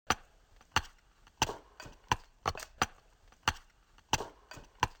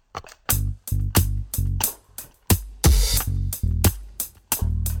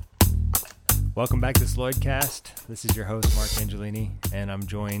Welcome back to Sloydcast. This is your host, Mark Angelini, and I'm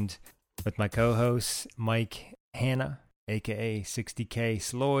joined with my co-host, Mike Hanna, aka 60K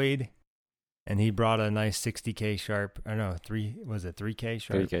Sloyd. And he brought a nice 60K sharp, 3K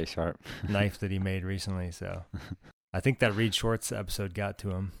sharp? 3K sharp. Knife that he made recently. So I think that Reed Schwartz episode got to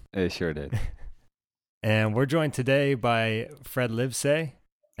him. It sure did. And we're joined today by Fred Livesay.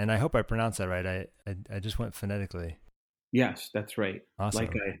 And I hope I pronounced that right. I just went phonetically. Yes, that's right. Awesome.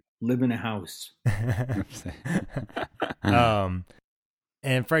 Like I live in a house.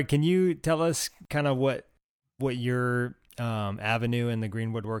 And Fred, can you tell us kind of what your avenue in the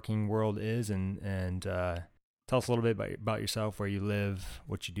green woodworking world is, and tell us a little bit about yourself, where you live,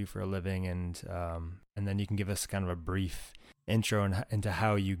 what you do for a living, and then you can give us kind of a brief intro into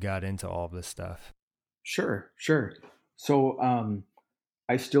how you got into all of this stuff. Sure. So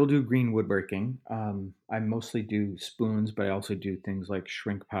I still do green woodworking. I mostly do spoons, but I also do things like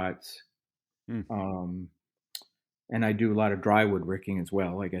shrink pots. And I do a lot of dry woodworking as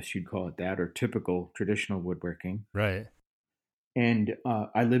well. I guess you'd call it that, or typical traditional woodworking. Right. And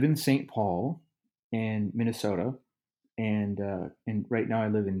I live in St. Paul in Minnesota. And right now I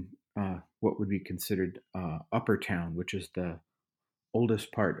live in what would be considered Upper Town, which is the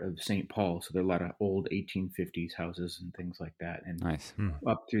oldest part of St. Paul. So there are a lot of old 1850s houses and things like that. And Nice.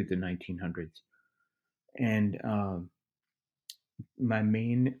 up through the 1900s. And my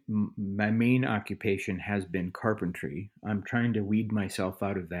main occupation has been carpentry. I'm trying to weed myself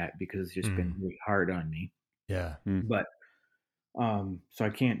out of that because it's just been really hard on me. Yeah. But so I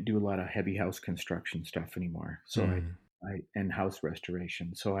can't do a lot of heavy house construction stuff anymore. So and house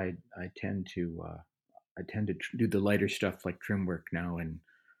restoration. So I tend to do the lighter stuff like trim work now, and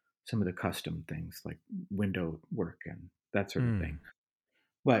some of the custom things like window work and that sort of thing.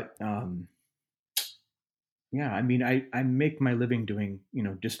 But yeah, I mean, I make my living doing,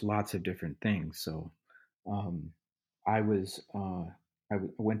 just lots of different things. So I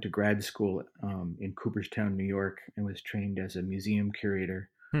went to grad school in Cooperstown, New York, and was trained as a museum curator.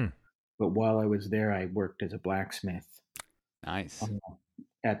 But while I was there, I worked as a blacksmith. Nice.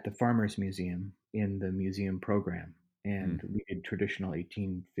 At the Farmers Museum in the museum program. And we did traditional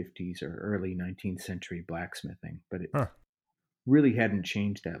 1850s or early 19th century blacksmithing, but it really hadn't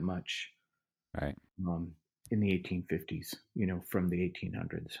changed that much. Right. In the 1850s, from the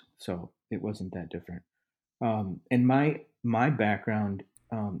 1800s. So it wasn't that different. And my background,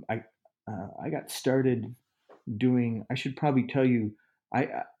 I got started doing, I should probably tell you,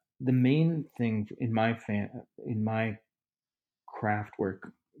 the main thing in my craft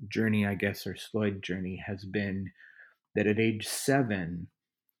work journey, I guess, or Sloyd journey, has been that at age 7,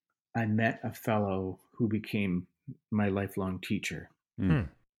 I met a fellow who became my lifelong teacher. And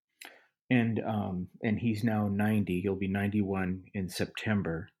he's now 90. He'll be 91 in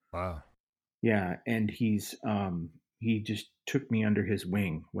September. Wow. Yeah, and he just took me under his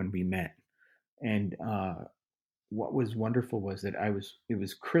wing when we met. And what was wonderful was that it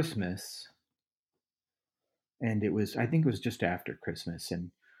was Christmas, and I think it was just after Christmas,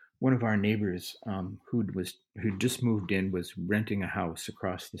 and one of our neighbors who'd just moved in was renting a house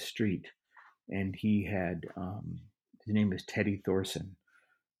across the street, and he had his name is Teddy Thorson.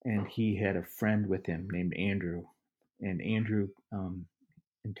 And he had a friend with him named Andrew, and Andrew and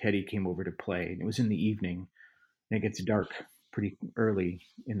Teddy came over to play. And it was in the evening, and it gets dark pretty early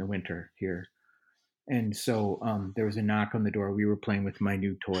in the winter here. And so there was a knock on the door. We were playing with my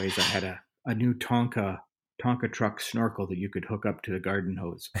new toys. I had a new Tonka truck snorkel that you could hook up to the garden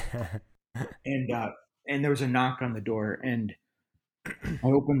hose. And there was a knock on the door, and I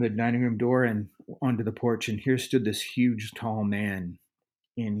opened the dining room door and onto the porch, and here stood this huge, tall man.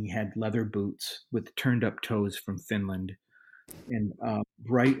 And he had leather boots with turned up toes from Finland, and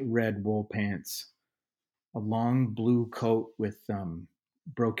bright red wool pants, a long blue coat with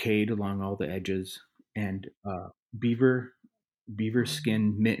brocade along all the edges, and beaver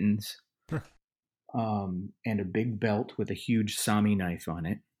skin mittens, and a big belt with a huge Sami knife on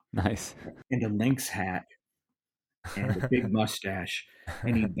it. Nice. And a lynx hat and a big mustache.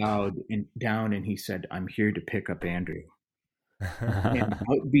 And he bowed down and he said, "I'm here to pick up Andrew." And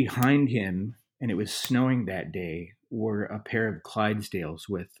out behind him, and it was snowing that day, were a pair of Clydesdales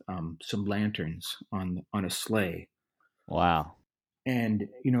with some lanterns on a sleigh. Wow. And,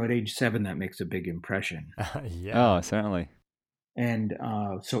 at age 7, that makes a big impression. Yeah. Oh, certainly. And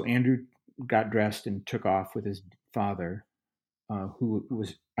so Andrew got dressed and took off with his father, who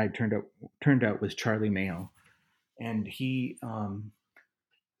turned out was Charlie Mayo. And he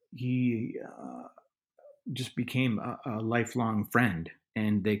just became a lifelong friend,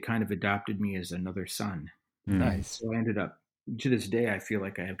 and they kind of adopted me as another son. Nice. So I ended up to this day, I feel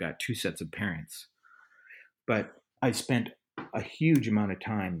like I have got two sets of parents. But I spent a huge amount of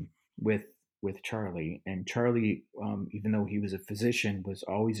time with Charlie, and Charlie, even though he was a physician, was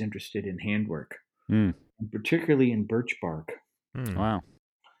always interested in handwork, Mm. and particularly in birch bark. Wow.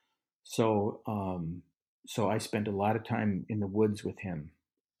 So, so I spent a lot of time in the woods with him,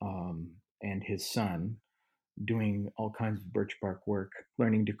 and his son, doing all kinds of birch bark work,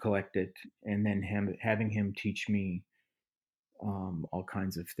 learning to collect it, and then having him teach me all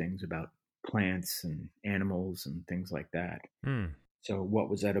kinds of things about plants and animals and things like that. Hmm. So what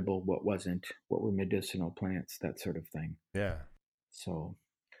was edible, what wasn't, what were medicinal plants, that sort of thing. Yeah. So,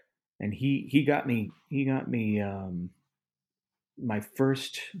 and he got me my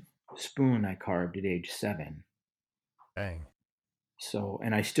first spoon I carved at age 7. Dang. So,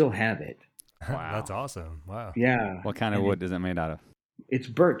 and I still have it. Wow. That's awesome. Wow. Yeah. What kind of And wood is it made out of? it's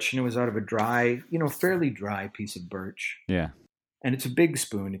birch, and it was out of a dry, fairly dry piece of birch. Yeah. And it's a big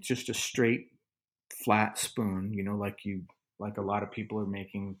spoon. It's just a straight, flat spoon, like a lot of people are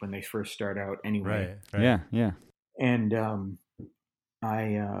making when they first start out anyway. Right. Yeah. Yeah. And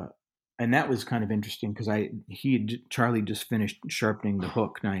and that was kind of interesting because Charlie just finished sharpening the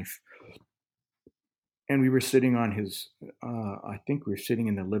hook knife, and we were sitting on his. I think we were sitting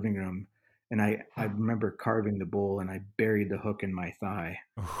in the living room, and I remember carving the bowl, and I buried the hook in my thigh,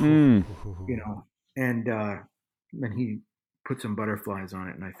 Mm. and then he put some butterflies on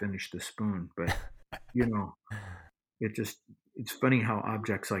it, and I finished the spoon. But it's funny how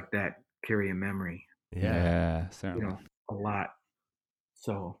objects like that carry a memory. Yeah. Certainly. A lot.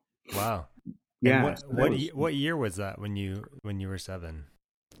 So Wow. yeah. And what year was that when you were 7?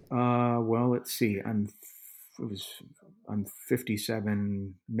 Well, let's see. I'm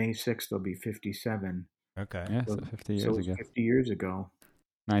 57. May 6th, I'll be 57. Okay. Yeah. So 50 years So it's ago. 50 years ago.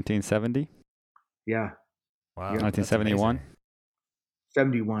 1970. Yeah. Wow. Yeah. 1971.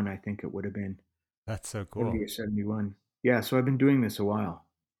 71, I think it would have been. That's so cool. 70 or 71. Yeah. So I've been doing this a while.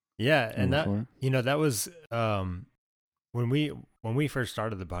 Yeah, and that Before. that was when we first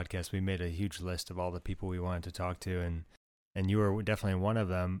started the podcast, we made a huge list of all the people we wanted to talk to, and you were definitely one of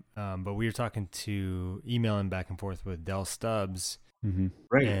them. But we were emailing back and forth with Del Stubbs, Mm-hmm.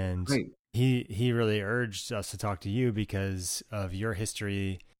 Right. and Right. he really urged us to talk to you because of your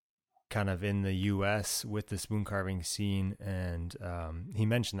history kind of in the US with the spoon carving scene, and he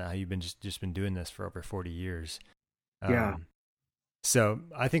mentioned that how you've been just been doing this for over 40 years. Yeah. So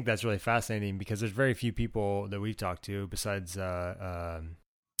I think that's really fascinating because there's very few people that we've talked to besides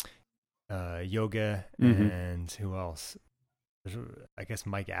Yoga and who else? There's, I guess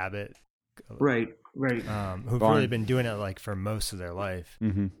Mike Abbott. Right. Who've Barn. really been doing it like for most of their life.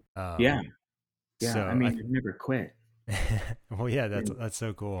 Mm-hmm. Yeah. So I mean, I've never quit. well, yeah, that's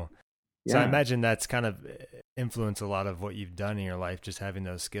so cool. So I imagine that's kind of influenced a lot of what you've done in your life, just having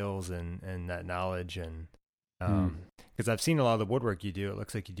those skills and that knowledge. And because I've seen a lot of the woodwork you do, it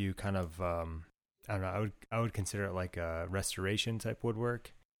looks like you do kind of I don't know, I would consider it like a restoration type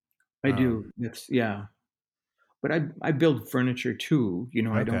woodwork. I do. That's But I build furniture too.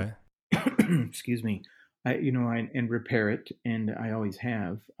 I don't. Excuse me. And repair it, and I always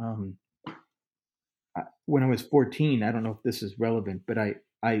have. When I was 14, I don't know if this is relevant, but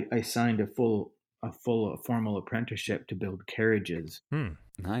I signed a formal apprenticeship to build carriages.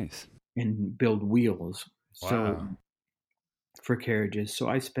 Nice. And build wheels. Wow. So for carriages. So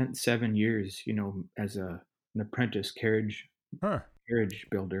I spent 7 years, as an apprentice carriage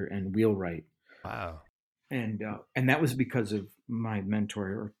builder and wheelwright. Wow. And that was because of my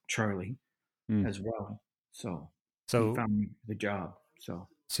mentor, Charlie, as well. So he found me the job. So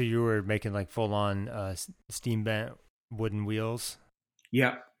you were making like full on steam bent wooden wheels?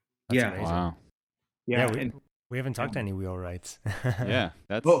 Yeah. That's yeah. amazing. Wow. Yeah. We haven't talked to any wheelwrights. Yeah.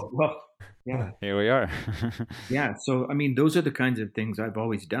 That's. Well, yeah. Here we are. Yeah. So I mean, those are the kinds of things I've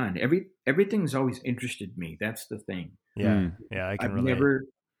always done. Everything's always interested me. That's the thing. Yeah. Yeah. I can relate.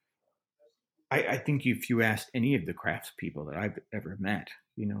 I think if you asked any of the craftspeople that I've ever met,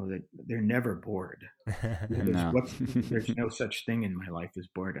 that they're never bored. No. There's no such thing in my life as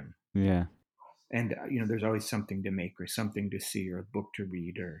boredom. Yeah. And, there's always something to make or something to see or a book to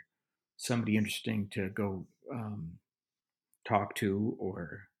read or somebody interesting to go talk to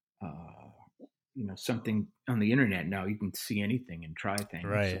or, something on the internet. Now you can see anything and try things.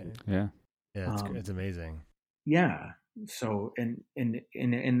 Right. Yeah. Yeah. It's amazing. Yeah. So, and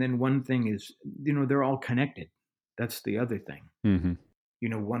then one thing is, they're all connected. That's the other thing.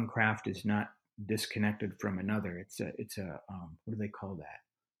 Mm-hmm. One craft is not disconnected from another. It's a what do they call that?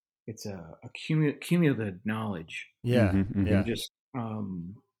 It's a cumulative knowledge. Yeah. Mm-hmm. Yeah. Just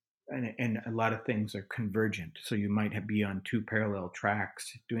and a lot of things are convergent. So you might be on two parallel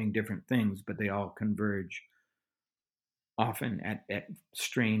tracks doing different things, but they all converge often at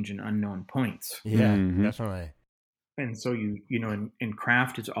strange and unknown points. Yeah, definitely. And so you know, in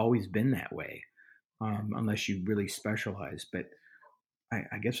craft, it's always been that way, unless you really specialize. But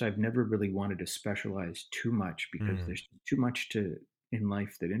I guess I've never really wanted to specialize too much because there's too much in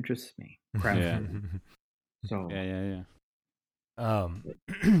life that interests me. Craft. So Yeah.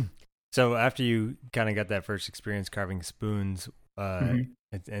 So after you kind of got that first experience carving spoons,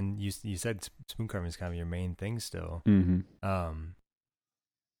 and you said spoon carving is kind of your main thing still.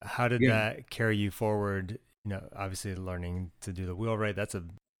 How did that carry you forward? You know, obviously learning to do the wheelwright, that's a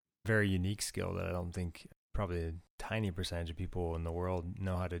very unique skill that I don't think probably a tiny percentage of people in the world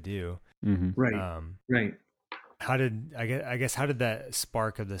know how to do. Right. Right. How did I guess how did that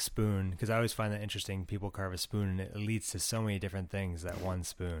spark of the spoon? Because I always find that interesting. People carve a spoon and it leads to so many different things. That one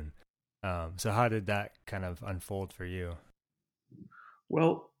spoon. So how did that kind of unfold for you?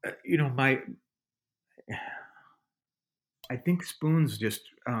 Well, you know, I think spoons just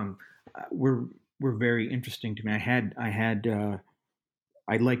were very interesting to me.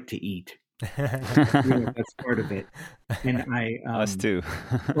 I like to eat. That's part of it. And us too.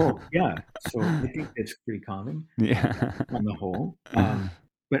 Oh yeah, so I think that's pretty common. Yeah, on the whole.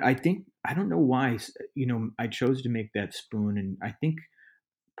 But I think I don't know why. You know, I chose to make that spoon, and I think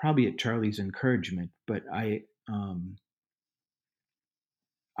probably at Charlie's encouragement. But I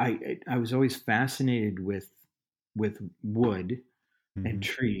was always fascinated with wood and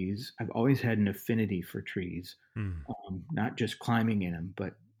trees. I've always had an affinity for trees, not just climbing in them,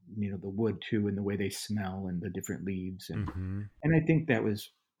 but you know the wood too, and the way they smell, and the different leaves, and I think that was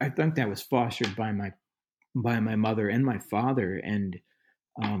fostered by my mother and my father, and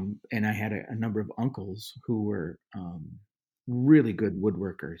I had a number of uncles who were really good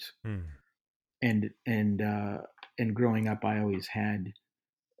woodworkers, and growing up, I always had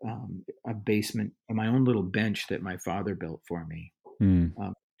a basement, my own little bench that my father built for me,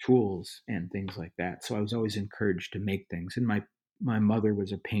 tools and things like that. So I was always encouraged to make things. And my mother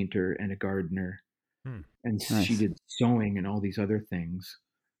was a painter and a gardener, and Nice. she did sewing and all these other things.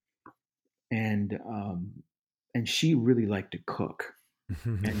 And she really liked to cook.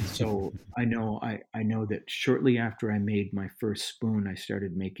 And so I know that shortly after I made my first spoon, I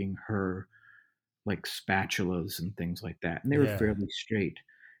started making her like spatulas and things like that. And they were fairly straight.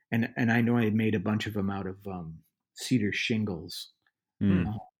 And I know I made a bunch of them out of cedar shingles.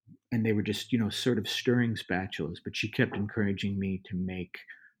 And they were just, you know, sort of stirring spatulas, but she kept encouraging me to make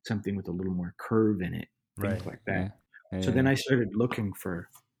something with a little more curve in it, things like that. So then I started looking for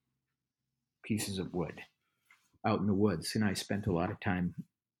pieces of wood out in the woods, and I spent a lot of time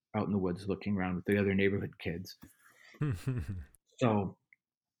out in the woods looking around with the other neighborhood kids. So,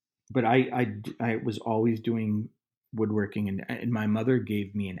 but I was always doing woodworking, and my mother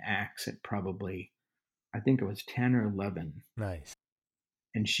gave me an axe at probably, I think it was 10 or 11. Nice.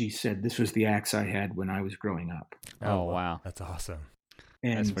 And she said this was the axe I had when I was growing up. Oh wow, that's awesome.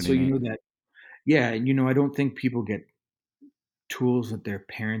 And so neat. You know that, yeah, you know, I don't think people get tools that their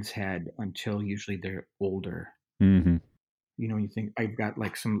parents had until usually they're older. You know, you think I've got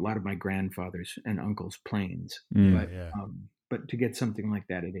like a lot of my grandfathers and uncles' planes, but to get something like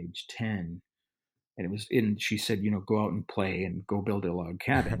that at age 10, and she said, you know, go out and play and go build a log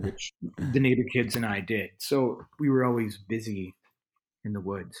cabin, which the neighbor kids and I did. So we were always busy in the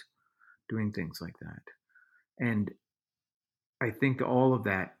woods doing things like that. And I think all of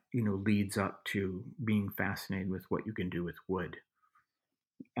that, you know, leads up to being fascinated with what you can do with wood,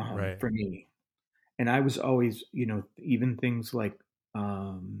 for me. And I was always, you know, even things like, you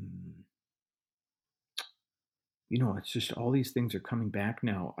know, it's just all these things are coming back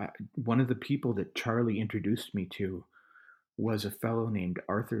now. One of the people that Charlie introduced me to was a fellow named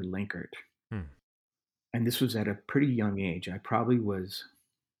Arthur Linkert. And this was at a pretty young age. I probably was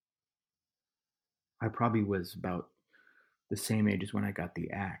about the same age as when I got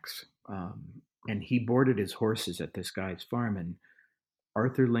the axe. And he boarded his horses at this guy's farm. And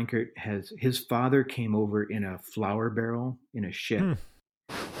Arthur Linkert his father came over in a flour barrel in a ship.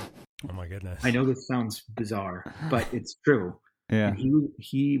 Oh my goodness. I know this sounds bizarre, but it's true. Yeah. And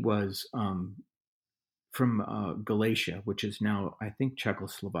he was from Galicia, which is now, I think,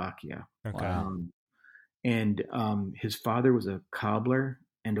 Czechoslovakia. Okay. And his father was a cobbler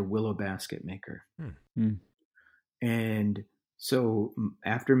and a willow basket maker. And so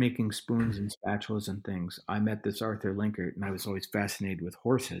after making spoons and spatulas and things, I met this Arthur Linkert, and I was always fascinated with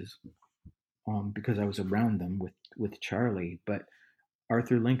horses because I was around them with Charlie. But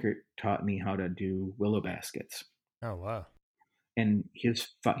Arthur Linkert taught me how to do willow baskets. Oh, wow. and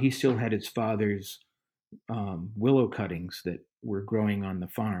he still had his father's willow cuttings that were growing on the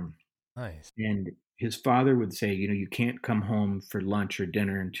farm. Nice. And his father would say, you can't come home for lunch or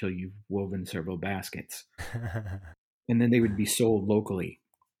dinner until you've woven several baskets. And then they would be sold locally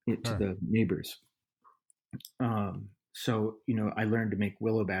to the neighbors. So, I learned to make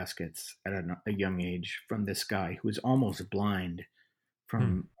willow baskets at a young age from this guy who was almost blind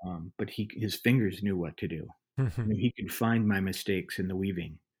but his fingers knew what to do. He could find my mistakes in the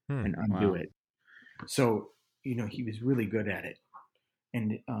weaving and undo it. So, he was really good at it.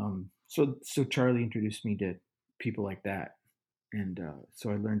 And so Charlie introduced me to people like that. And so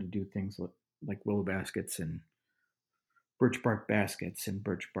I learned to do things like willow baskets and birch bark baskets and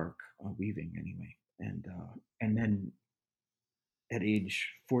birch bark weaving anyway. And then at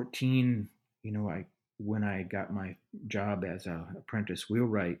age 14, when I got my job as a apprentice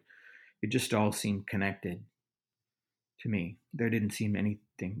wheelwright, it just all seemed connected to me. There didn't seem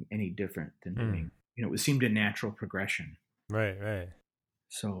anything any different than doing, it seemed a natural progression. Right.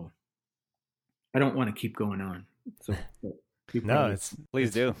 So I don't want to keep going on. So no,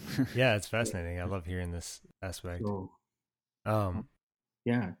 please do. Yeah, it's fascinating. I love hearing this aspect. So,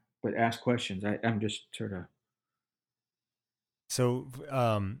 yeah, but ask questions. I'm just sort of. So,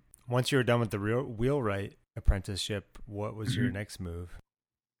 once you were done with the wheelwright apprenticeship, what was your next move?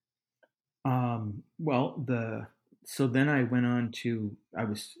 So then I went on to,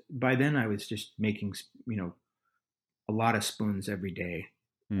 by then I was just making, a lot of spoons every day,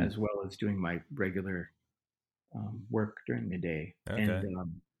 as well as doing my regular work during the day. Okay.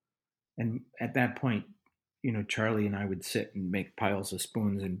 And at that point, Charlie and I would sit and make piles of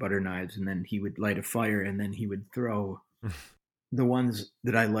spoons and butter knives, and then he would light a fire, and then he would throw the ones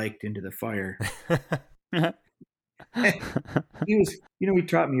that I liked into the fire. He was, he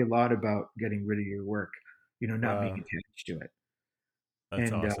taught me a lot about getting rid of your work, not being attached to it.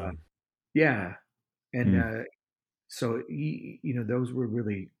 That's awesome. Yeah. And so, those were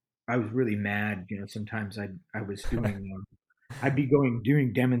really, I was really mad. Sometimes I was doing, I'd be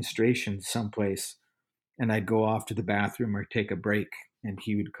doing demonstrations someplace, and I'd go off to the bathroom or take a break, and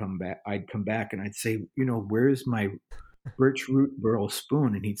he would come back. I'd come back and I'd say, where's my birch root burl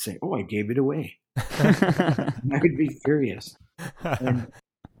spoon? And he'd say, oh, I gave it away. And I would be furious.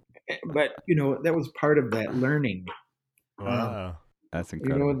 But that was part of that learning. Wow, that's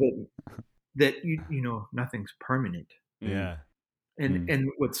incredible. That nothing's permanent. Yeah. And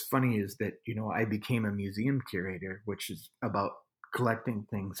what's funny is that I became a museum curator, which is about collecting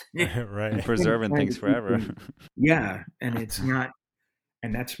things, right, and preserving things forever. Yeah, and it's not,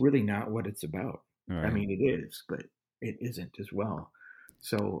 and that's really not what it's about. Right. I mean, it is, but it isn't as well.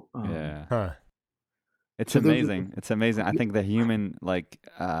 So yeah. It's amazing. It's amazing. I think the human,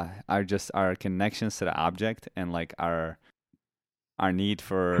 our connections to the object and our need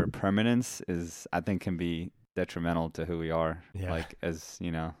for permanence I think can be detrimental to who we are. Yeah. As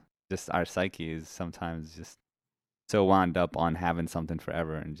just our psyche is sometimes just so wound up on having something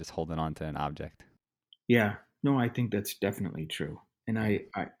forever and just holding on to an object. Yeah. No, I think that's definitely true. And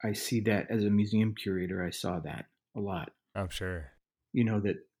I see that as a museum curator, I saw that a lot. I'm sure.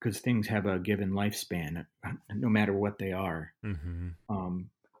 That because things have a given lifespan, no matter what they are. Mm-hmm.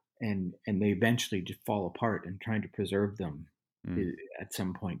 And they eventually just fall apart, and trying to preserve them at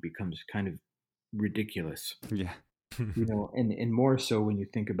some point becomes kind of ridiculous. Yeah. And more so when you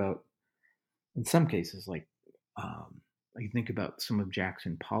think about, in some cases, you think about some of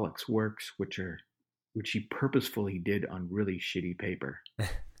Jackson Pollock's works, which he purposefully did on really shitty paper,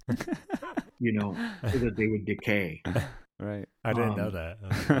 so that they would decay. Right. I didn't know that.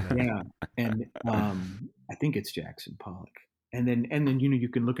 Yeah. And I think it's Jackson Pollock. And then you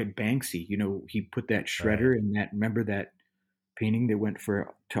can look at Banksy. He put that shredder in that. Remember that painting that went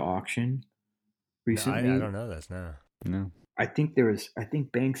to auction recently? No, I don't know this now. No. I think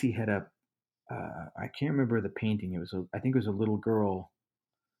Banksy had I can't remember the painting. I think it was a little girl,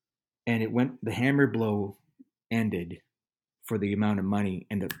 and the hammer blow ended for the amount of money,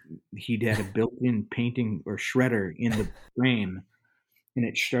 and he'd had a built-in painting or shredder in the frame, and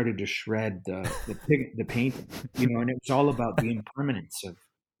it started to shred the painting, and it was all about the impermanence of.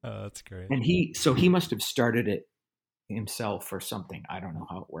 Oh, that's great. And he must have started it himself or something. I don't know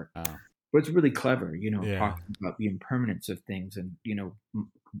how it worked, but it's really clever, talking about the impermanence of things and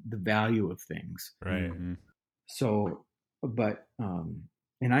the value of things. Right. Mm-hmm. So, but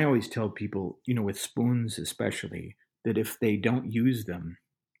and I always tell people, with spoons especially, that if they don't use them,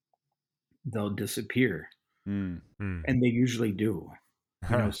 they'll disappear. And they usually do.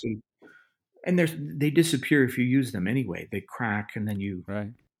 So, and they disappear if you use them anyway. They crack, and then you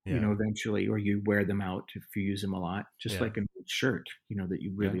Yeah. eventually, or you wear them out if you use them a lot, just Yeah. like an old shirt, that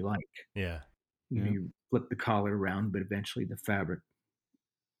you Yeah. really like. Yeah. Yeah. You flip the collar around, but eventually the fabric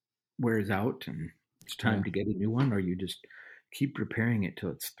wears out and it's time Yeah. to get a new one, or you just keep repairing it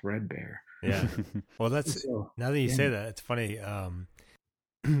till it's threadbare. Yeah. Well, that's So, now that you yeah. say that, it's funny.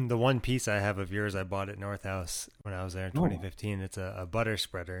 The one piece I have of yours, I bought at North House when I was there in Oh. 2015. It's a butter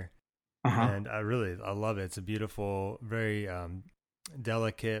spreader, Uh-huh. and I love it. It's a beautiful, very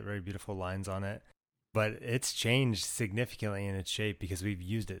delicate, very beautiful lines on it. But it's changed significantly in its shape because we've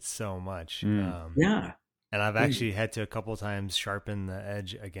used it so much. Yeah. And I've actually had to a couple times sharpen the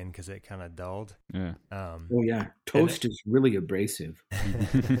edge again because it kind of dulled. Yeah. Oh yeah. Toast is really abrasive.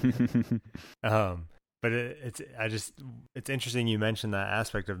 But it's interesting you mentioned that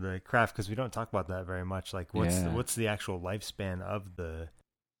aspect of the craft because we don't talk about that very much. Like what's the actual lifespan of the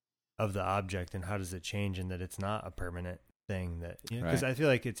object and how does it change, and that it's not a permanent thing, that because I feel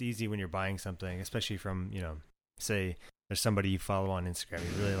like it's easy when you're buying something, especially from say there's somebody you follow on Instagram,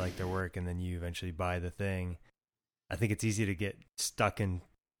 you really like their work, and then you eventually buy the thing. I think it's easy to get stuck in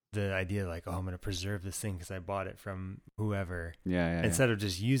the idea like, oh, I'm going to preserve this thing because I bought it from whoever. Instead of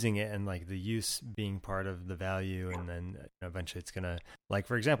just using it and like the use being part of the value, and then eventually it's going to, like,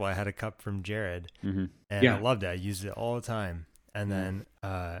 for example, I had a cup from Jared, and I loved it. I used it all the time. And then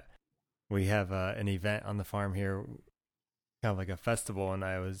we have an event on the farm here, kind of like a festival, and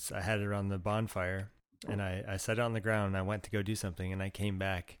I had it around the bonfire, and I set it on the ground, and I went to go do something, and I came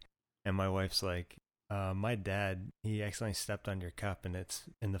back, and my wife's like, my dad, he accidentally stepped on your cup and it's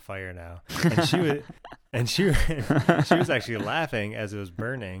in the fire now. And she was actually laughing as it was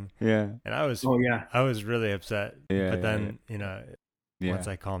burning. Yeah. And I was really upset. But then, once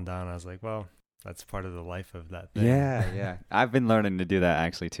I calmed down, I was like, well, that's part of the life of that thing. Yeah. I've been learning to do that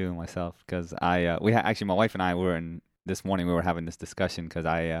actually too myself, because actually my wife and I were this morning we were having this discussion because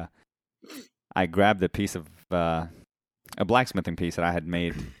I grabbed a piece of a blacksmithing piece that I had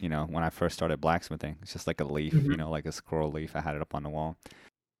made, when I first started blacksmithing. It's just like a leaf, like a squirrel leaf. I had it up on the wall,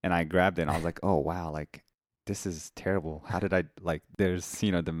 and I grabbed it and I was like, oh wow, like this is terrible. How did I, like, there's,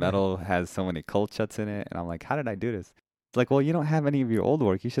 the metal has so many cold shuts in it, and I'm like, how did I do this? It's like, well, you don't have any of your old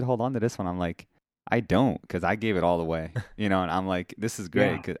work. You should hold on to this one. I'm like, I don't, because I gave it all away, and I'm like, this is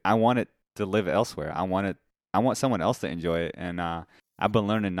great because I want it to live elsewhere. I want someone else to enjoy it, and I've been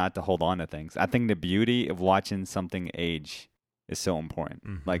learning not to hold on to things. I think the beauty of watching something age is so important.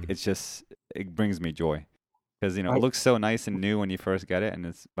 Mm-hmm. Like, it brings me joy because, it looks so nice and new when you first get it. And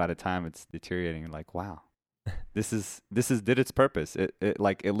it's by the time it's deteriorating, you're like, wow, this did its purpose. It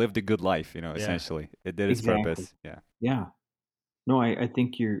lived a good life, essentially. It did its purpose. Yeah. Yeah. No, I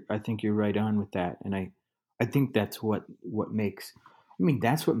think you're right on with that. And I think that's what makes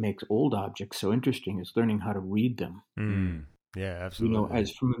old objects so interesting, is learning how to read them. Mm. Yeah, absolutely. As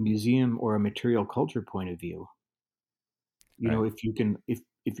from a museum or a material culture point of view,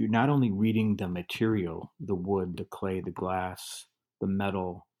 if you're not only reading the material, the wood, the clay, the glass, the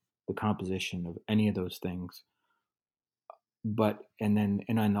metal, the composition of any of those things, and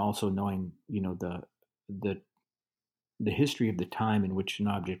then also knowing, the history of the time in which an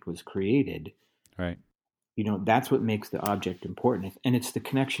object was created, right? That's what makes the object important, and it's the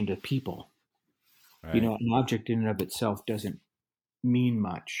connection to people. Right. An object in and of itself doesn't mean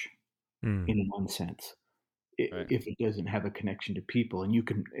much in one sense if it doesn't have a connection to people.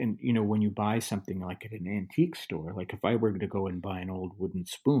 And when you buy something like at an antique store, like if I were to go and buy an old wooden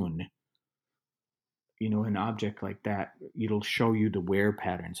spoon, an object like that, it'll show you the wear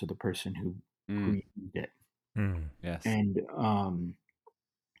patterns of the person who used it. Yes. And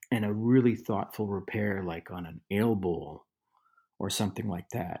a really thoughtful repair, like on an ale bowl or something like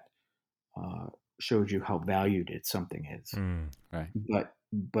that, shows you how valued something is. Right.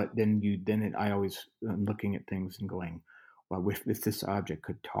 But then I always am looking at things and going, well, if this object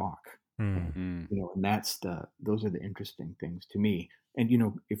could talk, and those are the interesting things to me. And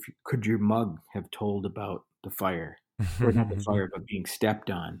could your mug have told about the fire, or not the fire, but being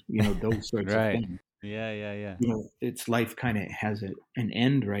stepped on? Those sorts of things. Yeah. Its life kind of has an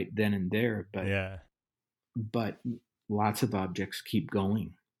end right then and there. But lots of objects keep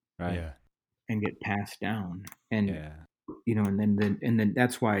going. Right. Yeah. And get passed down, and and then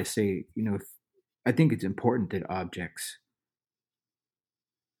that's why I say, I think it's important that objects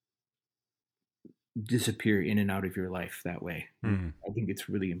disappear in and out of your life that way. I think it's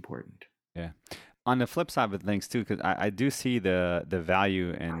really important. Yeah. On the flip side of things too, because I do see the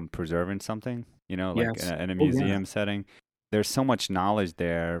value in preserving something, like in a museum setting. There's so much knowledge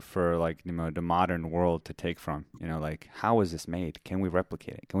there for the modern world to take from, like, how was this made? Can we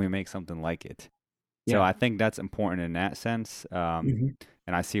replicate it? Can we make something like it? Yeah. So I think that's important in that sense. And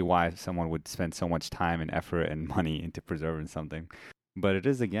And I see why someone would spend so much time and effort and money into preserving something. But it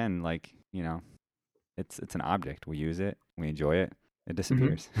is, again, like, it's an object. We use it, we enjoy it, it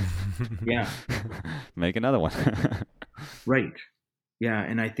disappears. Yeah. Make another one. Right. Yeah,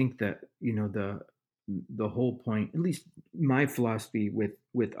 and I think that the whole point, at least my philosophy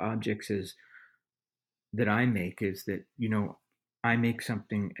with objects is that I make is that I make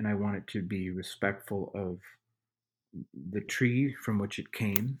something and I want it to be respectful of the tree from which it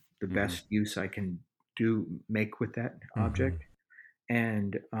came, the best use I can make with that object,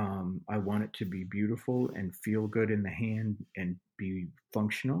 and I want it to be beautiful and feel good in the hand and be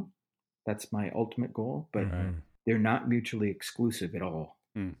functional. That's my ultimate goal, but they're not mutually exclusive at all.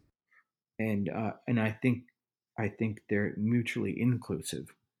 And I think they're mutually inclusive.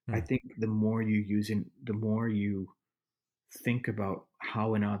 I think the more you use it, the more you think about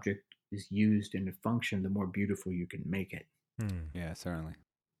how an object is used and a function, the more beautiful you can make it. Yeah, certainly.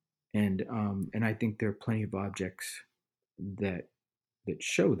 And I think there are plenty of objects that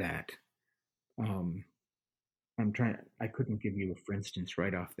show that. I couldn't give you a for instance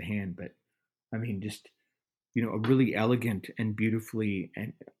right off the hand, but I mean, just a really elegant and beautifully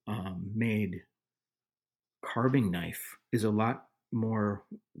and made carving knife is a lot more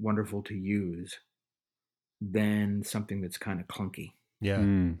wonderful to use than something that's kind of clunky. Yeah.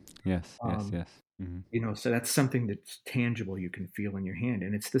 Yes. Yes. So that's something that's tangible, you can feel in your hand,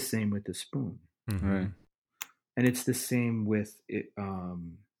 and it's the same with the spoon. Right. And it's the same with it,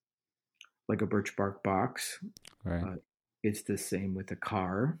 like a birch bark box. Right. It's the same with a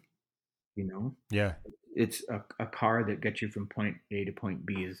car. Yeah. It's a car that gets you from point A to point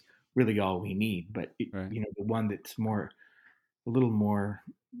B is really all we need. But the one that's a little more,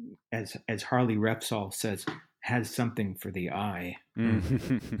 as Harley Repsol says, has something for the eye. Yeah.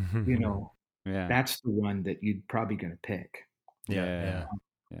 That's the one that you'd probably going to pick. Yeah.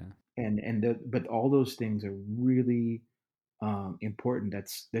 But all those things are really important.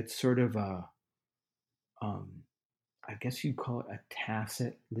 That's sort of a, I guess you'd call it a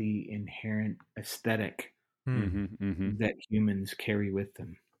tacitly inherent aesthetic that humans carry with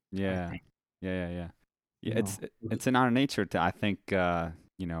them. Yeah. Yeah. It's in our nature to, I think,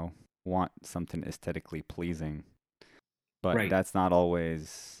 want something aesthetically pleasing, but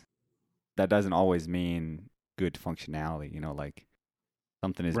that doesn't always mean good functionality. Like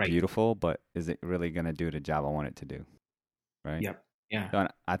something is beautiful, but is it really going to do the job I want it to do? Right. Yep. Yeah. So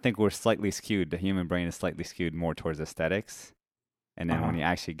I think we're slightly skewed. The human brain is slightly skewed more towards aesthetics. And then when you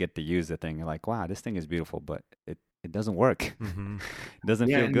actually get to use the thing, you're like, wow, this thing is beautiful, but it doesn't work. It doesn't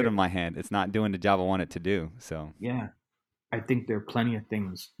feel good in my hand. It's not doing the job I want it to do. So yeah, I think there are plenty of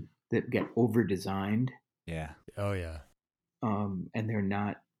things that get over designed. Yeah. Oh yeah. And they're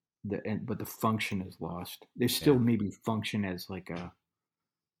not but the function is lost. There's still maybe function as like I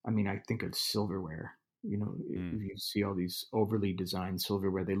think of silverware. You see all these overly designed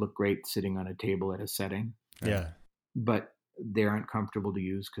silverware. They look great sitting on a table at a setting. Yeah. But they aren't comfortable to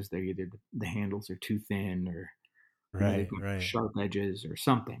use because they're either the handles are too thin or right. sharp edges or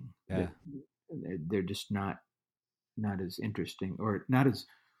something. Yeah. They're just not as interesting, or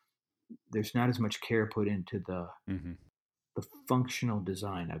there's not as much care put into the functional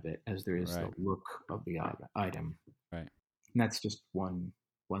design of it as there is the look of the item. Right. And that's just one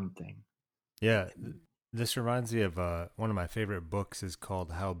thing. Yeah. This reminds me of one of my favorite books is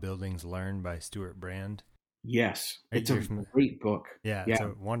called How Buildings Learn by Stuart Brand. Yes. It's a great book. Yeah, it's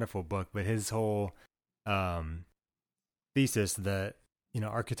a wonderful book. But his whole thesis that,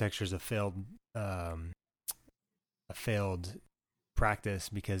 architecture is a failed practice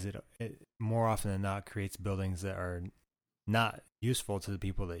because it more often than not creates buildings that are not useful to the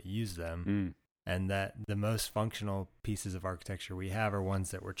people that use them. And that the most functional pieces of architecture we have are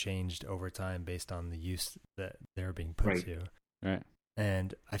ones that were changed over time based on the use that they're being put to. Right.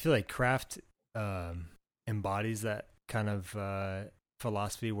 And I feel like craft embodies that kind of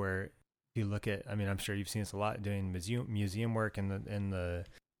philosophy where you look at, I'm sure you've seen this a lot doing museum work in the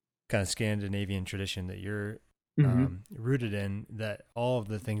kind of Scandinavian tradition that you're rooted in, that all of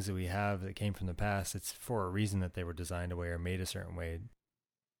the things that we have that came from the past, it's for a reason that they were designed a way or made a certain way,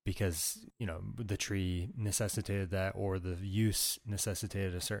 because the tree necessitated that, or the use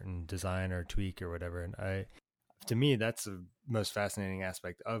necessitated a certain design or tweak or whatever. And to me, that's the most fascinating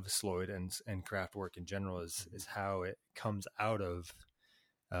aspect of Sloyd and craft work in general is how it comes out of.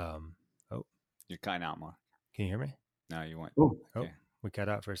 You're cutting out more. Can you hear me? No, you went. Okay. We cut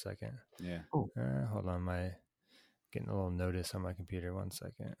out for a second. Yeah. Hold on, getting a little notice on my computer. 1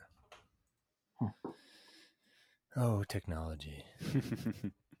 second. Oh, technology.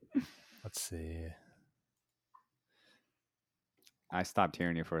 Let's see. I stopped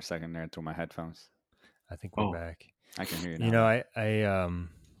hearing you for a second there through my headphones. I think we're Oh. back. I can hear you now. You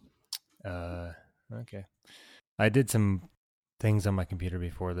know, okay. I did some things on my computer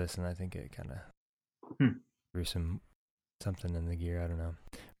before this, and I think it kind of threw something in the gear. I don't know.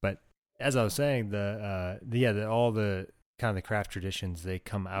 But as I was saying, all the kind of the craft traditions, they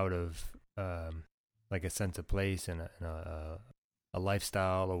come out of like a sense of place and a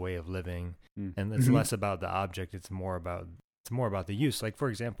lifestyle, a way of living, and it's less about the object. It's more about the use. Like, for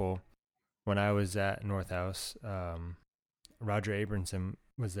example, when I was at North House, Roger Abramson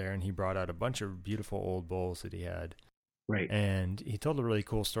was there, and he brought out a bunch of beautiful old bowls that he had. Right. And he told a really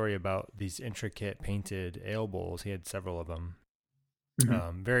cool story about these intricate painted ale bowls. He had several of them.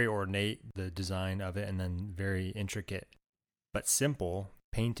 Very ornate, the design of it, and then very intricate, but simple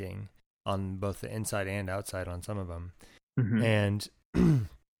painting on both the inside and outside on some of them. And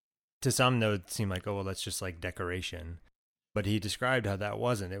to some, that would seem like, oh, well, that's just like decoration. But he described how that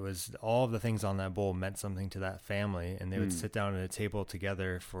wasn't. It was all of the things on that bowl meant something to that family, and they would sit down at a table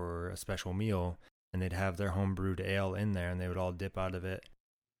together for a special meal, and they'd have their home brewed ale in there, and they would all dip out of it.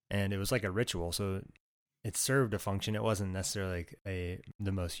 And it was like a ritual. So it served a function. It wasn't necessarily like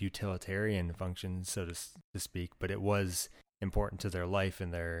the most utilitarian function, so to speak, but it was important to their life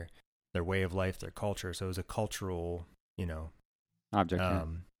and their way of life, their culture. So it was a cultural, object,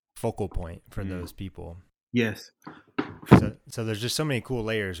 focal point for those people. Yes. So there's just so many cool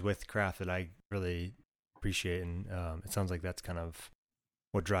layers with craft that I really appreciate, and it sounds like that's kind of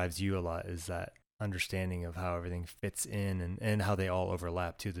what drives you a lot, is that understanding of how everything fits in and how they all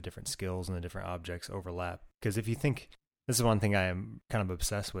overlap too. The different skills and the different objects overlap. Because if you think, this is one thing I am kind of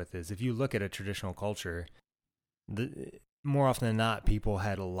obsessed with, is if you look at a traditional culture, more often than not, people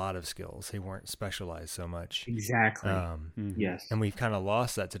had a lot of skills. They weren't specialized so much. Exactly. Yes. And we've kind of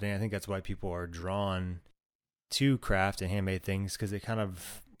lost that today. I think that's why people are drawn to craft and handmade things, because it kind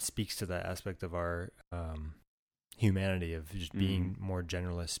of speaks to that aspect of our humanity, of just being more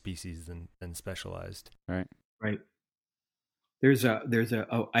generalist species than specialized. Right. There's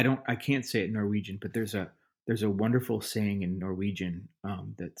I can't say it in Norwegian, but there's a wonderful saying in Norwegian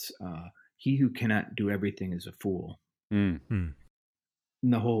that's he who cannot do everything is a fool. And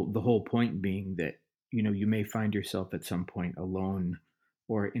the whole point being that, you may find yourself at some point alone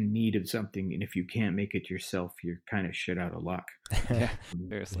or in need of something, and if you can't make it yourself, you're kind of shit out of luck. Yeah,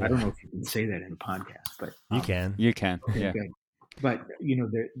 I don't know if you can say that in a podcast, but you can. Okay, yeah. good. But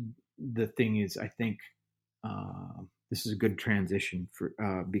the thing is, I think this is a good transition for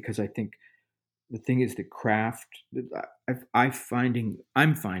because I think the thing is that craft. I'm finding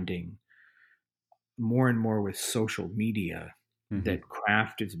more and more with social media that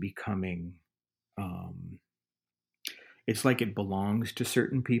craft is becoming. It's like it belongs to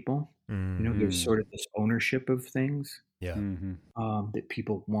certain people. There's sort of this ownership of things. Yeah. That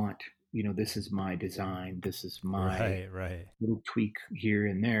people want. This is my design. This is my little tweak here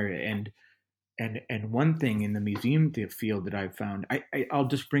and there. And one thing in the museum field that I've found, I'll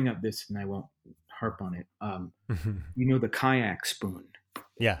just bring up this and I won't harp on it. The kayak spoon.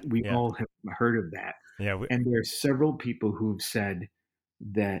 Yeah. We all have heard of that. Yeah. And there are several people who've said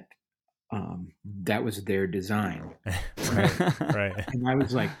that that was their design. Right. And I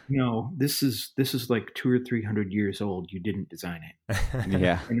was like, no, this is like 200 or 300 years old. You didn't design it.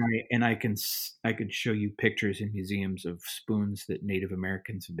 Yeah. And I could show you pictures in museums of spoons that Native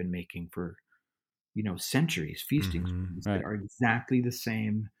Americans have been making for, centuries, feasting spoons that are exactly the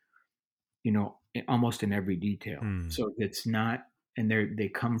same, almost in every detail. So it's not, and they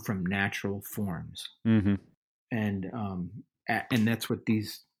come from natural forms. And that's what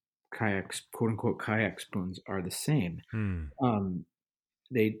these kayaks, quote unquote kayak spoons, are the same.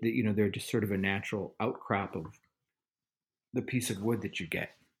 They're just sort of a natural outcrop of the piece of wood that you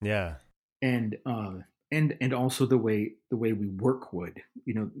get. Yeah. And also the way we work wood,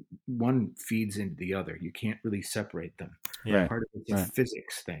 one feeds into the other. You can't really separate them. Yeah. Part of it's a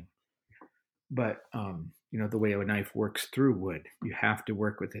physics thing. But the way a knife works through wood, you have to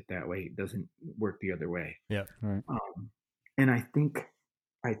work with it that way. It doesn't work the other way. Yeah. Right. And I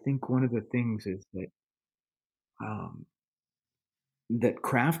think one of the things is that that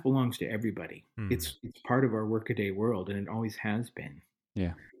craft belongs to everybody. It's part of our workaday world, and it always has been.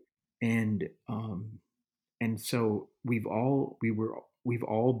 Yeah. And so we've all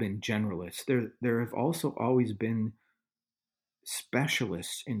been generalists. There have also always been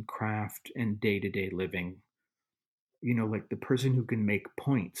specialists in craft and day-to-day living. Like the person who can make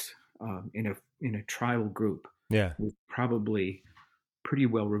points in a tribal group. Yeah. Was probably pretty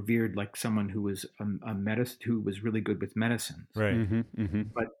well revered, like someone who was who was really good with medicines. Right.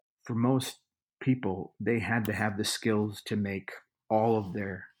 But for most people, they had to have the skills to make all of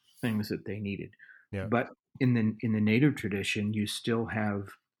their things that they needed. Yeah. But in the native tradition, you still have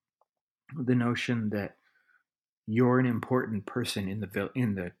the notion that you're an important person in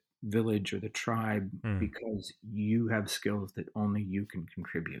the village or the tribe because you have skills that only you can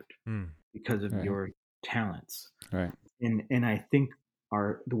contribute because of your talents. Right. And I think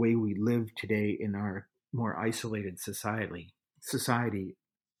the way we live today in our more isolated society,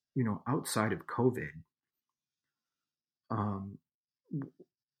 outside of COVID,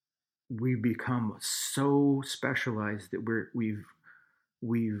 we've become so specialized that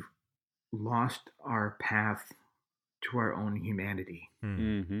we've lost our path to our own humanity.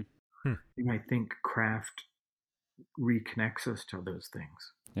 Mm-hmm. And I think craft reconnects us to those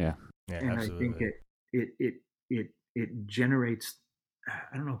things. Yeah. And absolutely. I think it generates,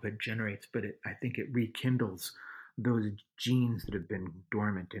 I don't know if it generates, but I think it rekindles those genes that have been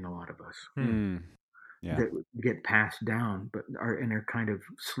dormant in a lot of us. Yeah. That get passed down, but are kind of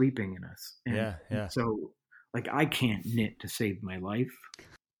sleeping in us. And so, like, I can't knit to save my life.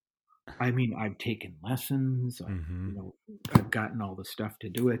 I mean, I've taken lessons. I've gotten all the stuff to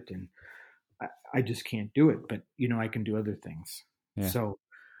do it, and I just can't do it. But I can do other things. Yeah.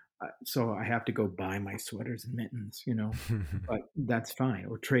 So I have to go buy my sweaters and mittens, but that's fine,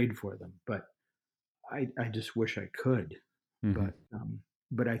 or trade for them. But I just wish I could.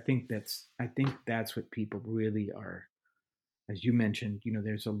 But I think that's what people really are. As you mentioned,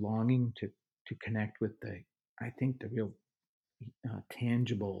 there's a longing to connect with the real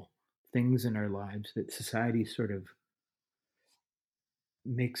tangible things in our lives that society sort of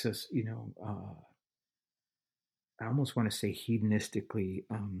makes us, I almost want to say hedonistically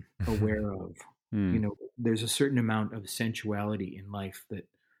aware of. There's a certain amount of sensuality in life that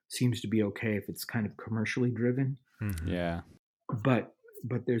seems to be okay if it's kind of commercially driven. Yeah. But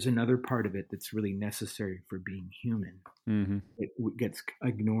there's another part of it that's really necessary for being human. It gets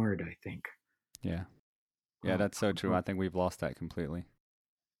ignored, I think. Yeah. Yeah, that's so true. I think we've lost that completely.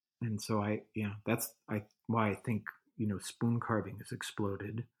 And so that's why I think, spoon carving has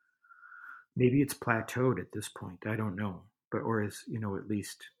exploded. Maybe it's plateaued at this point. I don't know, or is, at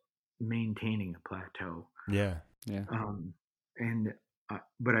least maintaining a plateau. Yeah. Yeah.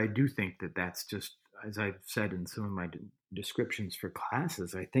 But I do think that that's just, as I've said in some of my descriptions for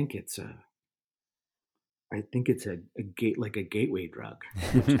classes, I think it's a gateway drug.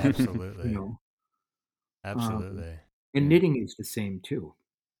 Absolutely. Absolutely. And knitting is the same too.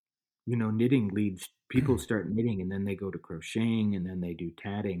 Knitting leads, people start knitting and then they go to crocheting and then they do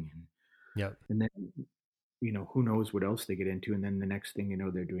tatting and then, who knows what else they get into. And then the next thing you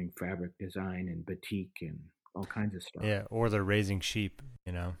know, they're doing fabric design and batik and all kinds of stuff. Yeah. Or they're raising sheep,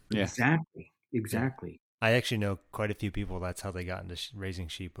 Yeah. Exactly. Yeah. I actually know quite a few people. That's how they got into raising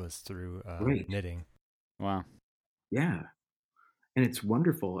sheep, was through knitting. Wow. Yeah. And it's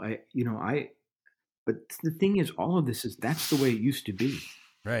wonderful. But the thing is, all of this that's the way it used to be.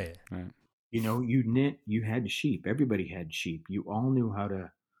 Right. You knit, you had sheep. Everybody had sheep. You all knew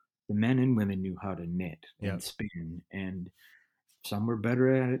the men and women knew how to knit and spin, and some were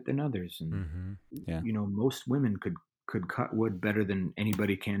better at it than others. And, most women could cut wood better than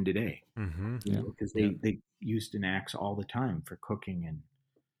anybody can today. Because they used an axe all the time for cooking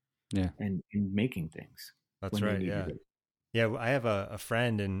and making things. That's right. Yeah. Yeah. I have a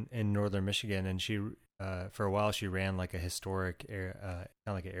friend in northern Michigan, and she, for a while, she ran like a historic, kind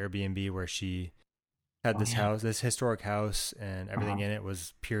of like an Airbnb, where she had this historic house, and everything in it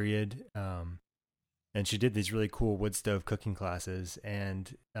was period. And she did these really cool wood stove cooking classes.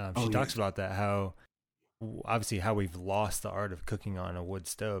 And she talks about that, how obviously how we've lost the art of cooking on a wood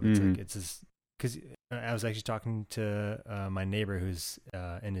stove. It's like, it's this, because I was actually talking to my neighbor who's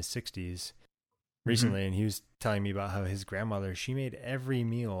in his 60s recently, and he was telling me about how his grandmother, she made every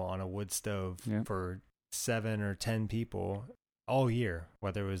meal on a wood stove for 7 or 10 people all year,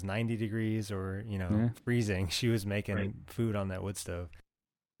 whether it was 90 degrees or freezing. She was making food on that wood stove.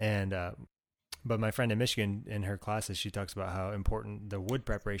 And but my friend in Michigan, in her classes, she talks about how important the wood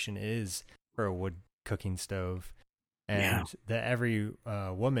preparation is for a wood cooking stove, and that every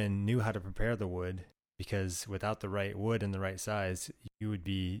woman knew how to prepare the wood, because without the right wood and the right size, you would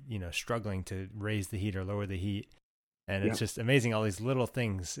be, struggling to raise the heat or lower the heat. And it's just amazing, all these little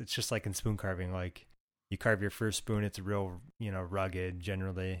things. It's just like in spoon carving, like you carve your first spoon, it's real, rugged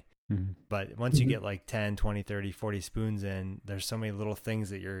generally. But once you get like 10, 20, 30, 40 spoons in, there's so many little things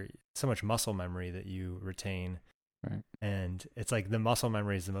that so much muscle memory that you retain. Right. And it's like the muscle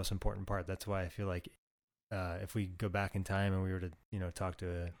memory is the most important part. That's why I feel like if we go back in time and we were to, talk to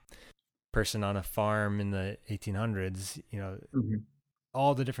a person on a farm in the 1800s,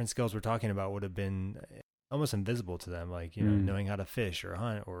 all the different skills we're talking about would have been almost invisible to them, like, knowing how to fish or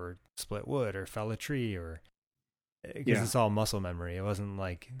hunt or split wood or fell a tree, or because it's all muscle memory. It wasn't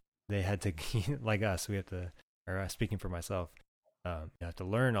like they had to, like us, we have to, or speaking for myself, you have to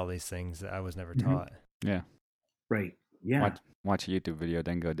learn all these things that I was never taught. Yeah. Right. Yeah. Watch a YouTube video,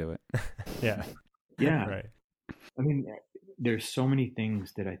 then go do it. Yeah. Yeah. Right. I mean, there's so many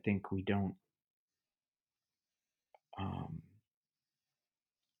things that I think we don't,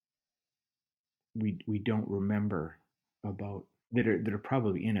 we don't remember about that are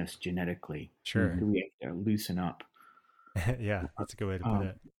probably in us genetically. Sure. That we have to loosen up. Yeah, that's a good way to put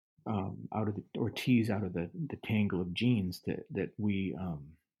it. Out of or tease out of the tangle of genes that we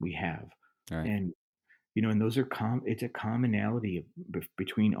have, Right. and and those are it's a commonality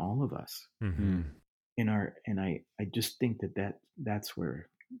between all of us. Mm-hmm. And I just think that's where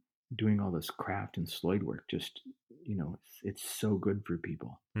doing all this craft and Sloyd work just it's so good for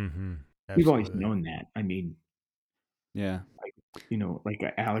people. Mm-hmm. We've always known that. I mean, yeah, like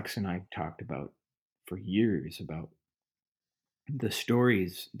Alex and I've talked about for years about the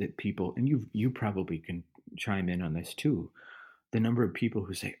stories that people, and you probably can chime in on this too, the number of people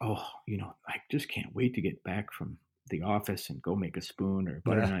who say, oh, I just can't wait to get back from the office and go make a spoon or a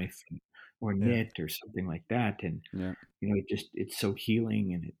butter knife or knit or something like that. And it's so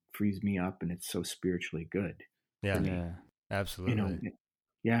healing, and it frees me up, and it's so spiritually good. Yeah, absolutely.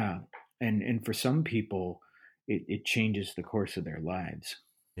 And for some people it changes the course of their lives.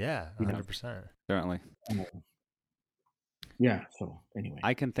 Yeah, 100%. Certainly. Yeah. So anyway,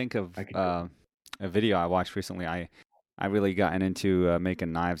 I can think of a video I watched recently. I really gotten into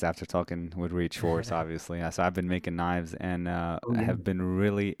making knives after talking with Reed Schwartz, obviously. So I've been making knives, and I have been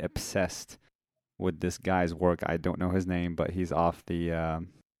really obsessed with this guy's work. I don't know his name, but he's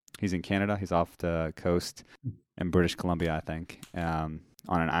he's in Canada. He's off the coast in British Columbia, I think, on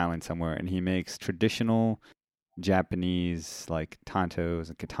an island somewhere. And he makes traditional Japanese, like tantos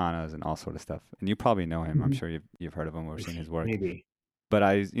and katanas and all sort of stuff. And you probably know him. I'm sure you've heard of him or seen his work. Maybe. But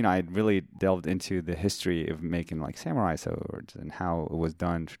I really delved into the history of making like samurai swords and how it was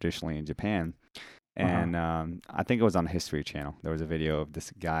done traditionally in Japan. And I think it was on History Channel. There was a video of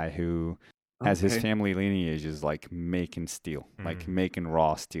this guy who has his family lineage is like making steel, like making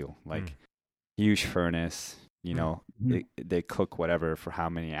raw steel, like huge furnace. They cook whatever for how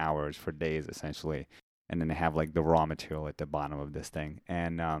many hours, for days essentially, and then they have like the raw material at the bottom of this thing.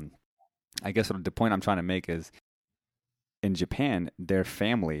 And I guess the point I'm trying to make is, in Japan, their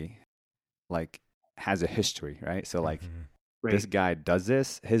family like has a history, right? So like this guy does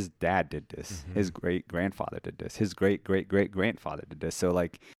this, his dad did this, his great grandfather did this, his great great great grandfather did this. So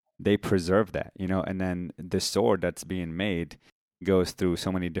like they preserve that, and then the sword that's being made goes through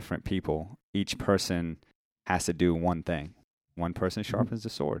so many different people. Each person has to do one thing. One person sharpens the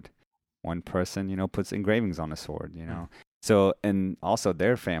sword. One person, puts engravings on the sword, So, and also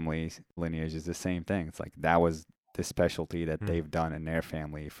their family lineage is the same thing. It's like that was the specialty that they've done in their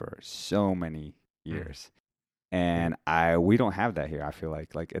family for so many years. And we don't have that here. I feel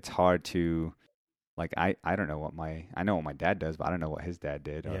like it's hard to, like, I don't know I know what my dad does, but I don't know what his dad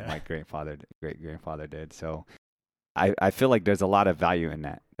did or my great grandfather did. So I feel like there's a lot of value in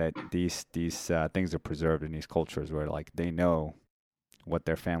that these things are preserved in these cultures where like they know what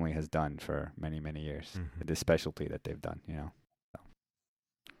their family has done for many, many years, the specialty that they've done, So.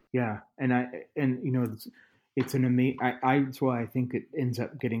 Yeah. It's an amazing, that's why I think it ends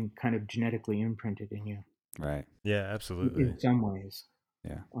up getting kind of genetically imprinted in you. Right. Yeah, absolutely. In some ways.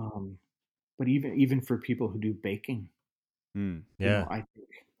 Yeah. But even for people who do baking, I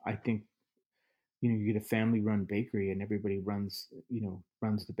think, you get a family-run bakery and everybody runs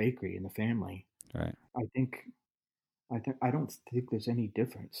the bakery in the family. Right. I don't think there's any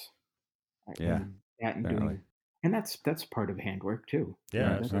difference. Yeah. And that's part of handwork too.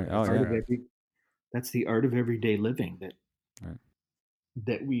 Yeah. That's the art of everyday living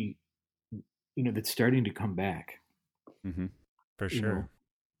that we, that's starting to come back. For sure.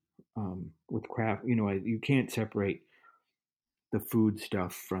 With craft, you can't separate the food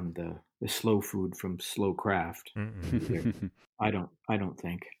stuff from the slow food from slow craft. I don't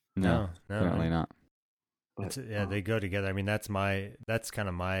think. No, certainly not. But, they go together. I mean, that's kind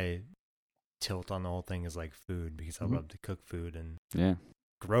of my tilt on the whole thing is like food, because I love to cook food and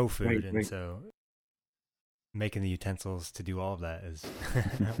grow food. And so making the utensils to do all of that is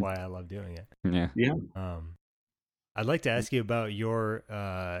why I love doing it. Yeah. I'd like to ask you about your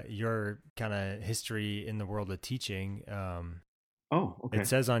kind of history in the world of teaching. Okay. It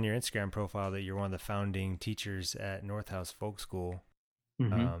says on your Instagram profile that you're one of the founding teachers at Northhouse Folk School.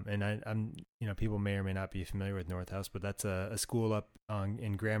 And I'm, people may or may not be familiar with Northhouse, but that's a school up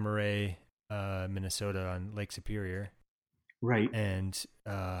in Grand Marais, Minnesota on Lake Superior. Right. And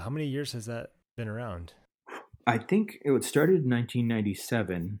how many years has that been around? I think it started in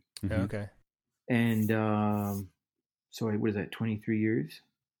 1997. Mm-hmm. Okay. And so what is that, 23 years?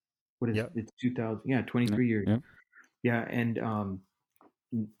 What is Yep. It's 2000. Yeah, 23 years. Yep. Yeah, and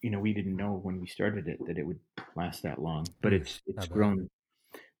we didn't know when we started it that it would last that long, but it's grown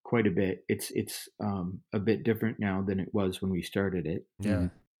quite a bit. It's a bit different now than it was when we started it. Yeah.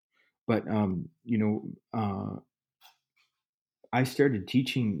 But I started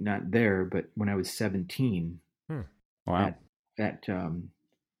teaching not there, but when I was 17. Wow. At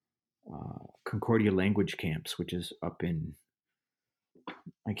Concordia Language Camps, which is up in,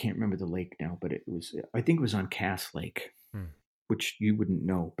 I can't remember the lake now, but I think it was on Cass Lake, which you wouldn't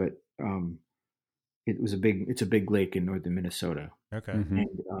know, but it's a big lake in northern Minnesota. Okay.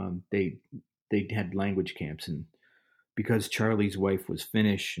 And they had language camps, and because Charlie's wife was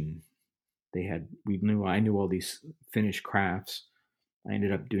Finnish, and I knew all these Finnish crafts, I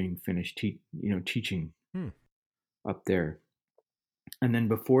ended up doing Finnish teaching up there. And then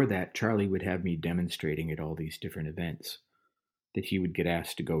before that, Charlie would have me demonstrating at all these different events that he would get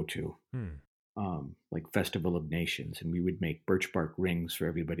asked to go to, like Festival of Nations, and we would make birch bark rings for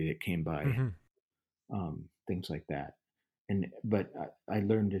everybody that came by, things like that. But I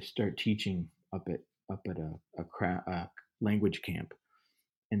learned to start teaching up at a language camp,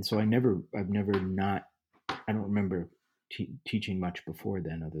 and so I don't remember teaching much before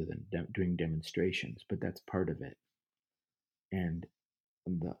then, other than doing demonstrations. But that's part of it, and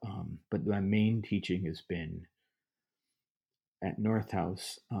but my main teaching has been at North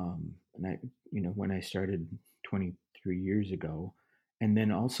House, and when I started 23 years ago, and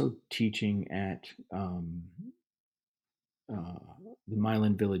then also teaching at the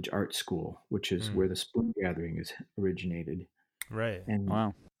Milan Village Art School, which is where the Spoon Gathering is originated. Right. And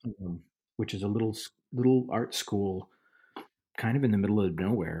wow. Which is a little art school, kind of in the middle of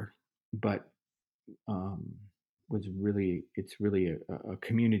nowhere, but it's really a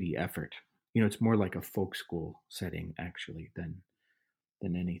community effort. It's more like a folk school setting actually than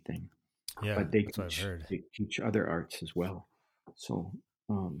anything. Yeah, but they that's what I've heard. teach other arts as well. So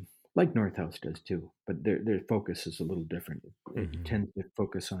like North House does too, but their focus is a little different. It tends to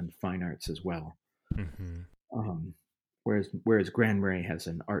focus on fine arts as well. Whereas Grand Marais has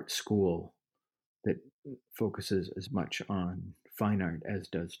an art school that focuses as much on fine art as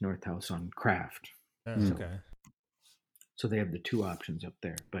does North House on craft. Okay. So they have the two options up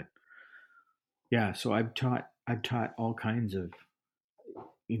there. But yeah, so I've taught all kinds of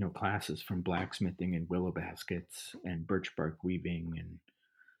classes, from blacksmithing and willow baskets and birch bark weaving, and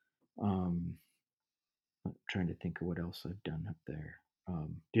I'm trying to think of what else I've done up there.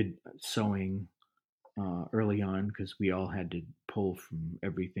 Did sewing early on, because we all had to pull from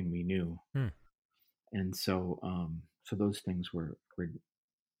everything we knew, and so those things were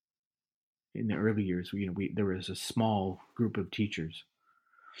in the early years. There was a small group of teachers,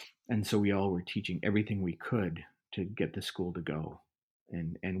 and so we all were teaching everything we could to get the school to go,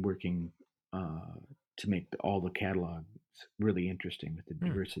 and working to make all the catalogs really interesting with the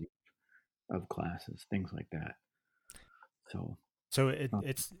diversity of classes, things like that. So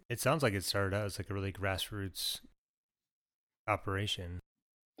it sounds like it started out as like a really grassroots operation.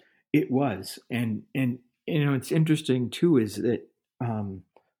 It was, and it's interesting too is that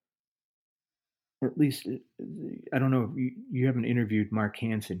at least I don't know if you haven't interviewed Mark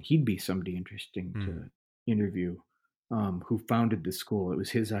Hansen. He'd be somebody interesting to interview. Who founded the school? It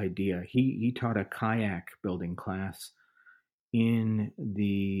was his idea. He taught a kayak building class in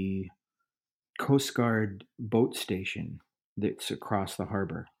the Coast Guard boat station that's across the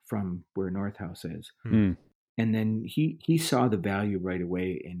harbor from where North House is. And then he saw the value right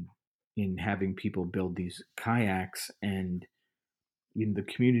away in having people build these kayaks, and the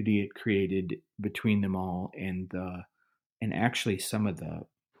community it created between them all, and actually some of the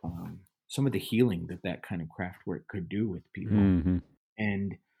healing that kind of craft work could do with people.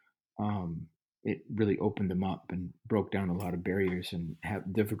 And it really opened them up and broke down a lot of barriers and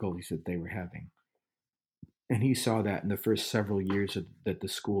difficulties that they were having. And he saw that in the first several years that the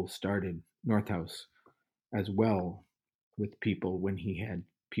school started, North House, as well, with people, when he had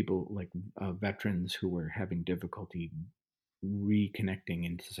people like veterans who were having difficulty reconnecting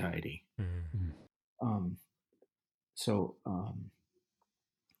in society.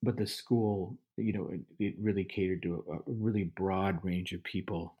 But the school, it really catered to a really broad range of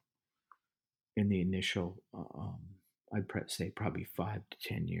people in the initial, I'd say probably 5 to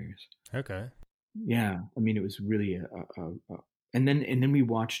 10 years. Okay. Yeah, I mean, it was really and then we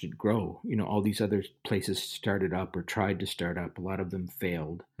watched it grow. All these other places started up or tried to start up. A lot of them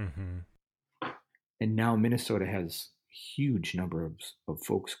failed. and now Minnesota has huge number of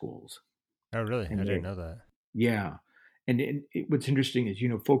folk schools. Oh, really? And I didn't know that. yeah. And what's interesting is,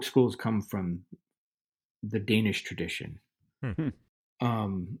 folk schools come from the Danish tradition, Hmm.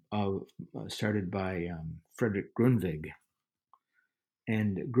 started by Frederick Grundtvig.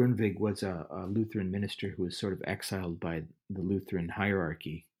 And Grundtvig was a Lutheran minister who was sort of exiled by the Lutheran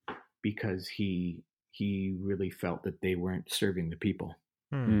hierarchy because he really felt that they weren't serving the people.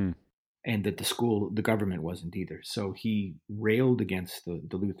 Hmm. And that the government wasn't either. So he railed against the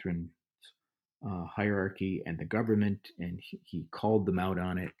Lutheran hierarchy and the government, and he called them out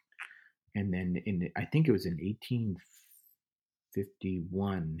on it. And then I think it was in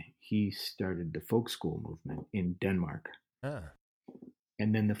 1851, he started the folk school movement in Denmark. Ah.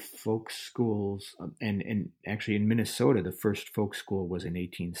 And then the folk schools, and actually in Minnesota, the first folk school was in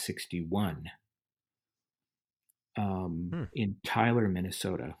 1861 in Tyler,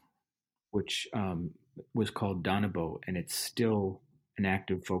 Minnesota, which was called Donabo, and it's still an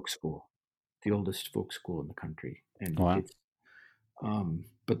active folk school, the oldest folk school in the country. And Wow. it's,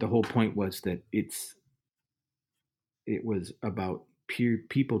 but the whole point was that it was about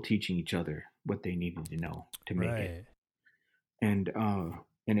people teaching each other what they needed to know to make it, and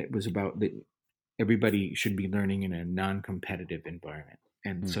it was about that everybody should be learning in a non-competitive environment,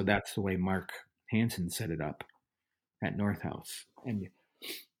 and so that's the way Mark Hansen set it up at Northhouse.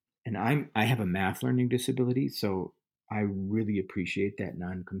 And I have a math learning disability, so I really appreciate that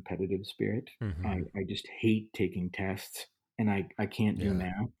non-competitive spirit. Mm-hmm. I just hate taking tests, and I can't do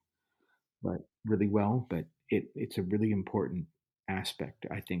math, but really well. But it's a really important aspect,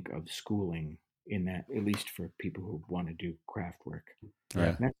 I think, of schooling, in that, at least for people who want to do craft work,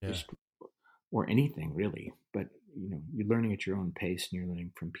 Right. or anything really. But you're learning at your own pace, and you're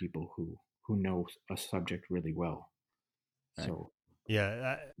learning from people who know a subject really well. Right. So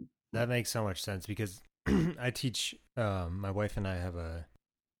yeah, that makes so much sense, because I teach, my wife and I have a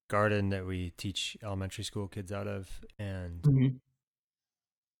garden that we teach elementary school kids out of, and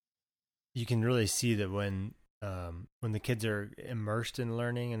you can really see that when the kids are immersed in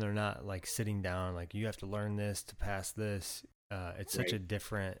learning and they're not like sitting down, like, you have to learn this to pass this. It's such a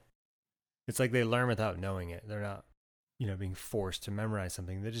different, it's like they learn without knowing it. They're not, being forced to memorize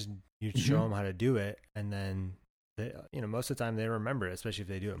something. You show them how to do it. And then they, most of the time they remember it, especially if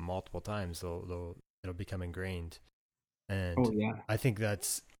they do it multiple times, it'll become ingrained. And I think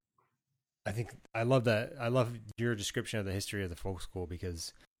I love that. I love your description of the history of the folk school,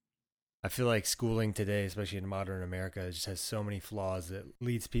 because I feel like schooling today, especially in modern America, just has so many flaws that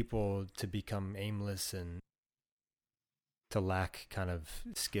leads people to become aimless and to lack kind of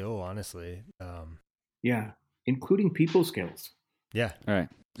skill, honestly. Yeah, including people skills. Yeah. All right.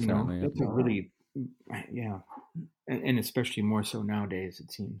 That's a really, and especially more so nowadays,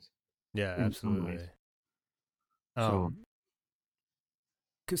 it seems. Yeah, absolutely. So,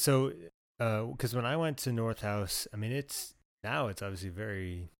 because when I went to Northhouse, I mean, it's obviously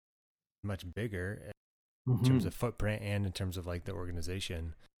very much bigger in terms of footprint and in terms of like the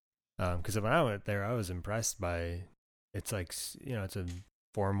organization. Because when I went there, I was impressed by, it's like, it's a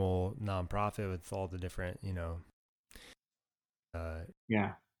formal nonprofit with all the different,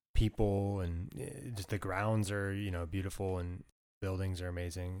 people, and just the grounds are, beautiful, and buildings are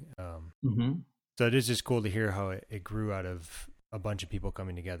amazing. So it is just cool to hear how it grew out of a bunch of people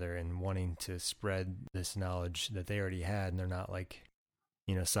coming together and wanting to spread this knowledge that they already had, and they're not like,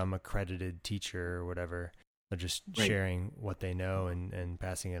 some accredited teacher or whatever. They're just sharing what they know and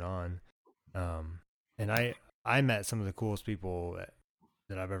passing it on. And I met some of the coolest people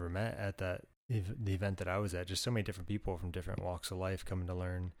that I've ever met at the event that I was at. Just so many different people from different walks of life coming to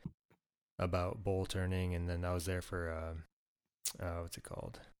learn about bowl turning. And then I was there for what's it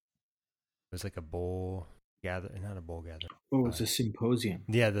called? It was like a bowl gather, not a bowl gather. Oh, it's a symposium.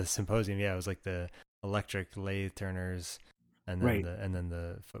 Yeah, the symposium. Yeah, it was like the electric lathe turners, and then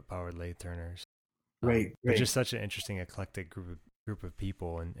the foot powered lathe turners. But just such an interesting, eclectic group of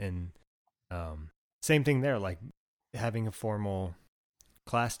people, and same thing there, like having a formal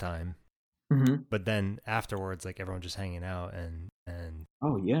class time, but then afterwards, like everyone just hanging out, and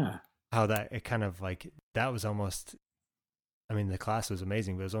how that it kind of like that was almost. I mean, the class was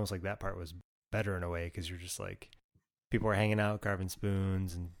amazing, but it was almost like that part was better in a way, because you're just like, people are hanging out, carving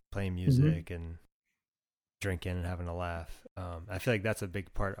spoons and playing music and drinking and having a laugh. I feel like that's a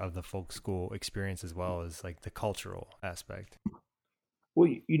big part of the folk school experience as well, as like the cultural aspect. Well,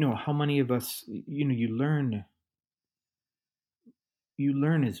 how many of us, you learn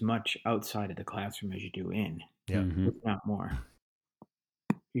as much outside of the classroom as you do in, if not more.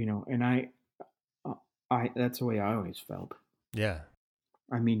 And I that's the way I always felt. Yeah.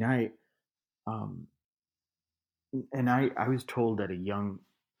 I mean, and I was told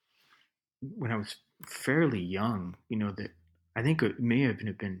when I was fairly young, that I think it may have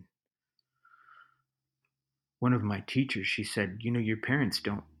been one of my teachers. She said, your parents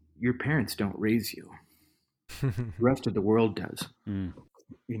don't raise you. The rest of the world does. Mm.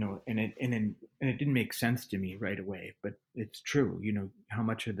 And it didn't make sense to me right away, but it's true. How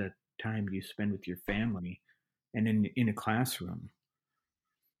much of the time you spend with your family and in a classroom,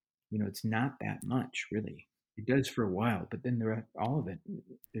 it's not that much really. It does for a while, but then all of it,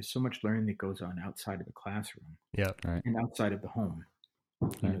 there's so much learning that goes on outside of the classroom Yep. Right. and outside of the home.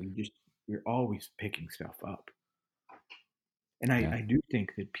 Right. You're always picking stuff up. And Yeah. I do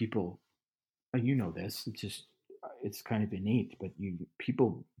think that people, this, it's kind of innate, but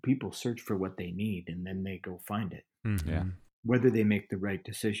people search for what they need and then they go find it. Mm-hmm. Yeah. Whether they make the right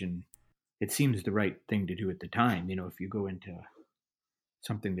decision, it seems the right thing to do at the time. If you go into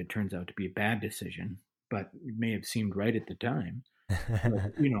something that turns out to be a bad decision, but it may have seemed right at the time,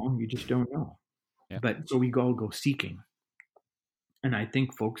 but, you just don't know. Yeah. But so we all go seeking. And I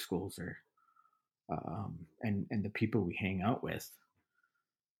think folk schools are, and the people we hang out with,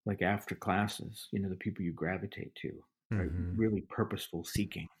 like after classes, the people you gravitate to, are Mm-hmm. really purposeful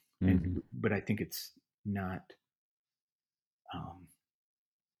seeking. Mm-hmm. But I think it's not,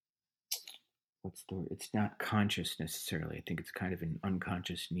 it's not conscious necessarily. I think it's kind of an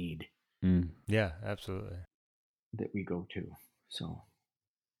unconscious need Yeah, absolutely. that we go to. So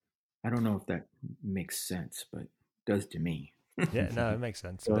I don't know if that makes sense, but it does to me. Yeah, no, it makes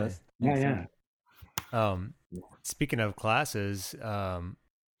sense. It does. Yeah. Speaking of classes, I've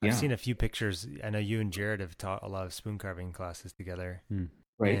Yeah. seen a few pictures. I know you and Jared have taught a lot of spoon carving classes together.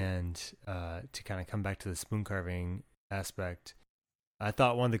 Right. And to kind of come back to the spoon carving aspect, I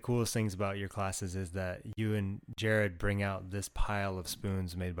thought one of the coolest things about your classes is that you and Jared bring out this pile of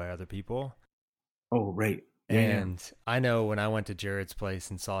spoons made by other people. Oh, right. Yeah, And I know when I went to Jared's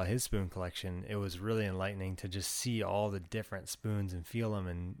place and saw his spoon collection, it was really enlightening to just see all the different spoons and feel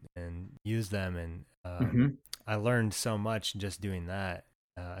them and use them. And I learned so much just doing that.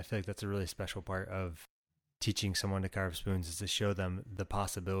 I feel like that's a really special part of teaching someone to carve spoons, is to show them the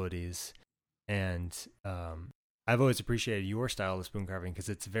possibilities. And I've always appreciated your style of spoon carving because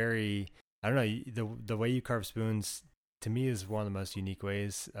it's very, I don't know, the way you carve spoons to me is one of the most unique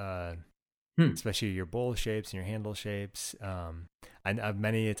ways. Especially your bowl shapes and your handle shapes. I've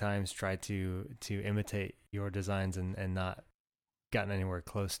many times tried to imitate your designs and not gotten anywhere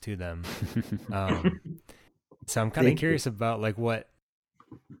close to them. So I'm kind of curious about like what,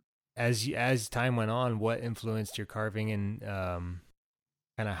 as time went on, what influenced your carving and kind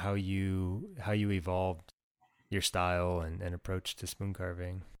of how you evolved your style and approach to spoon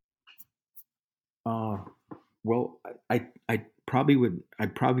carving. Well, I'd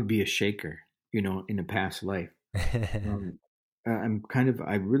probably be a shaker, in a past life. I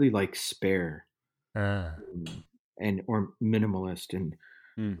really like spare and or minimalist and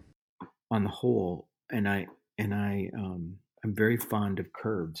on the whole, and I'm very fond of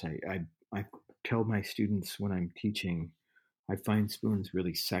curves. I tell my students when I'm teaching, I find spoons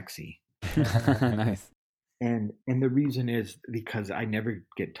really sexy. Nice. And the reason is because I never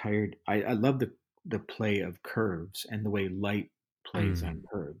get tired. I love the play of curves and the way light plays on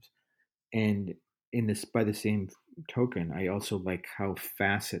curves. And by the same token, I also like how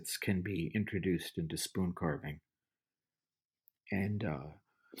facets can be introduced into spoon carving. And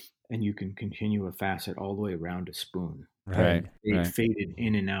you can continue a facet all the way around a spoon. Right. They faded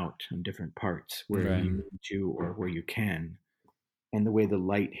in and out on different parts where Right. you need to or where you can, and the way the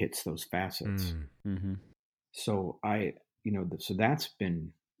light hits those facets. Mm-hmm. So so that's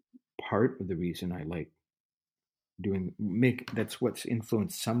been part of the reason I like that's what's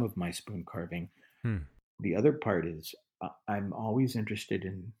influenced some of my spoon carving. The other part is I'm always interested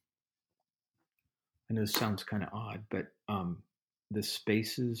in, I know this sounds kind of odd, but the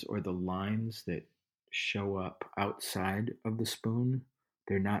spaces or the lines that show up outside of the spoon,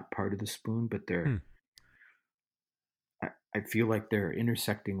 they're not part of the spoon, but they're I feel like there are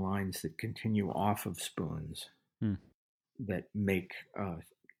intersecting lines that continue off of spoons that make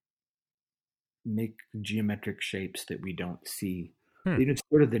geometric shapes that we don't see. It's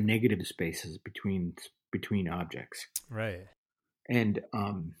sort of the negative spaces between objects, right? And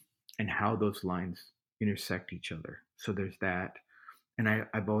how those lines intersect each other. So there's that, and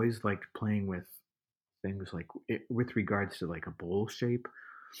I've always liked playing with things like with regards to like a bowl shape.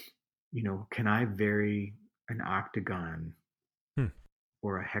 Can I vary an octagon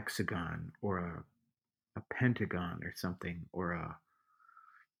or a hexagon or a pentagon or something, or a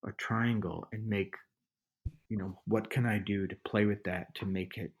triangle, and make, what can I do to play with that to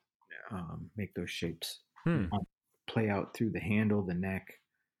make it make those shapes play out through the handle, the neck,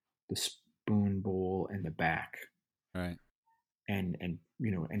 the spoon bowl, and the back. Right. And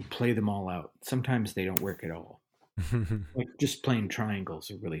and play them all out. Sometimes they don't work at all. Like just plain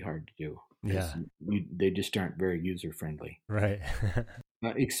triangles are really hard to do. Yeah. They just aren't very user friendly. Right.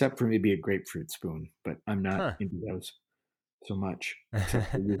 Except for maybe a grapefruit spoon, but I'm not into those so much,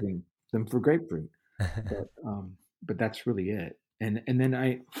 except for using them for grapefruit. But that's really it. And then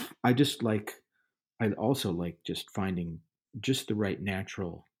I also like just finding just the right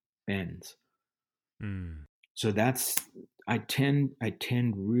natural bends. So I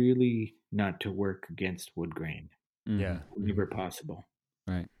tend really not to work against wood grain. Yeah. Whenever possible.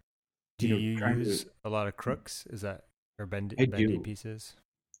 Right. Do you use a lot of crooks? Is that or bendy pieces?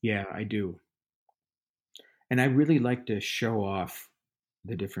 Yeah, I do. And I really like to show off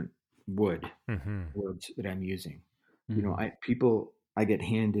the different woods that I'm using. I get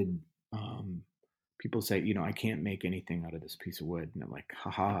handed. People say, I can't make anything out of this piece of wood, and I'm like,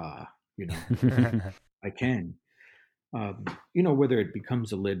 haha, I can. Whether it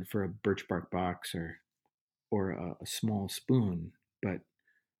becomes a lid for a birch bark box or a small spoon, but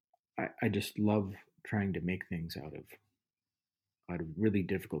I just love trying to make things out of really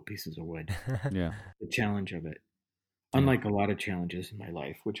difficult pieces of wood. Yeah. The challenge of it. Unlike a lot of challenges in my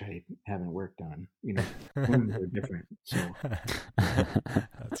life, which I haven't worked on, women are different. So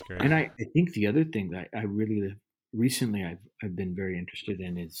that's great. And I think the other thing that I really recently I've been very interested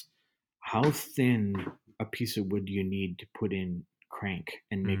in is how thin a piece of wood do you need to put in crank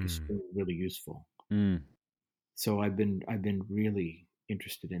and make a spoon really useful. So I've been really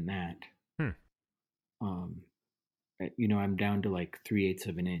interested in that. I'm down to like 3/8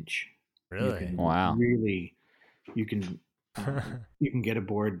 of an inch. Really? Wow. Really, you can get a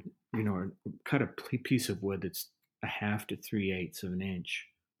board, or cut a piece of wood that's 1/2 to 3/8 of an inch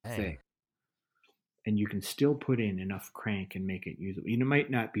thick, and you can still put in enough crank and make it usable. It might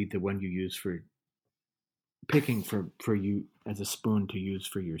not be the one you use for picking for you as a spoon to use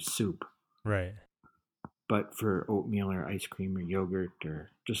for your soup, right? But for oatmeal or ice cream or yogurt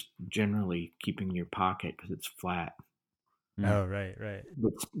or just generally keeping your pocket because it's flat. Oh, right.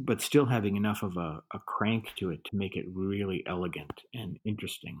 But still having enough of a crank to it to make it really elegant and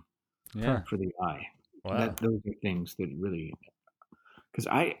interesting for the eye. Wow. Those are things that really, because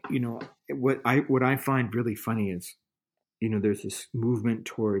what I find really funny is, there's this movement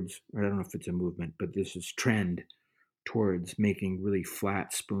towards, or I don't know if it's a movement, but there's this trend towards making really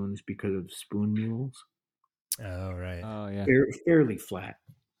flat spoons because of spoon mules. Oh, right. Oh, yeah. Fairly flat,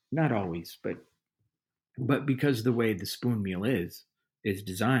 not always, but because the way the spoon meal is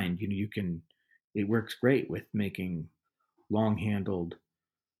designed, it works great with making long-handled,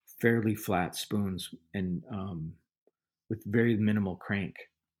 fairly flat spoons and with very minimal crank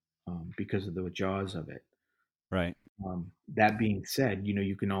because of the jaws of it. Right. That being said,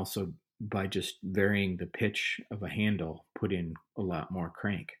 you can also, by just varying the pitch of a handle, put in a lot more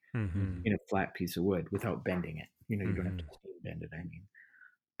crank in a flat piece of wood without bending it. You don't have to bend it. I mean,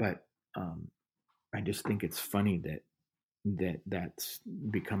 but I just think it's funny that's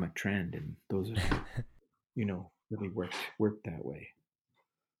become a trend, and those are, really worked that way.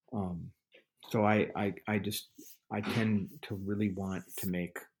 So I tend to really want to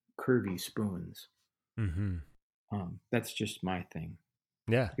make curvy spoons. That's just my thing.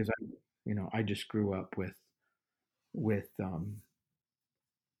 Yeah. Because I just grew up with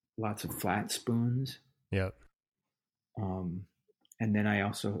lots of flat spoons. Yep. And then I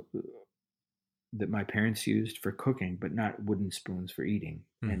also that my parents used for cooking, but not wooden spoons for eating.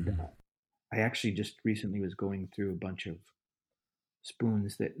 And I actually just recently was going through a bunch of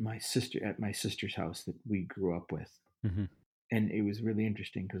spoons that at my sister's house that we grew up with. And it was really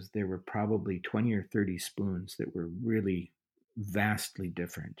interesting because there were probably 20 or 30 spoons that were really vastly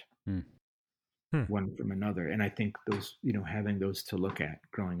different one from another. And I think those, having those to look at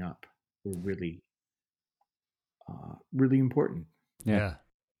growing up were really, really important. Yeah.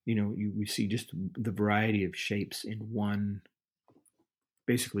 We see just the variety of shapes in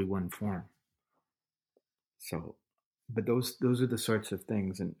basically one form. So, but those are the sorts of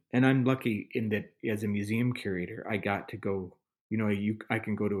things. And I'm lucky in that as a museum curator, I got to go, I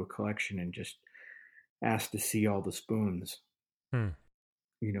can go to a collection and just ask to see all the spoons,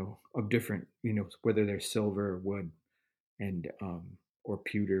 of different, whether they're silver or wood and, or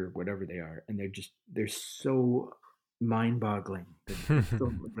pewter, whatever they are. And they're so mind-boggling,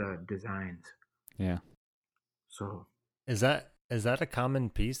 the designs. Yeah. So is that a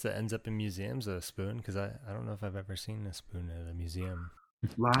common piece that ends up in museums, a spoon? Because I don't know if I've ever seen a spoon at a museum.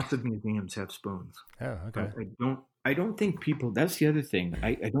 Lots of museums have spoons. Oh, okay. I don't think people, that's the other thing.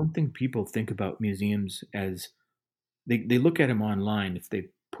 I don't think people think about museums as they look at them online if they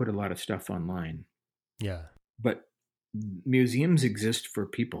put a lot of stuff online. Yeah. But museums exist for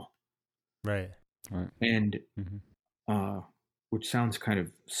people, Right. Right. and Mm-hmm. which sounds kind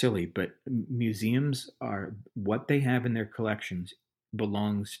of silly, but museums are what they have in their collections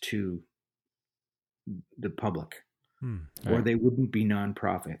belongs to the public, or Right. they wouldn't be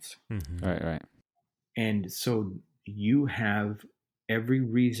nonprofits. Mm-hmm. Right. Right. And so you have every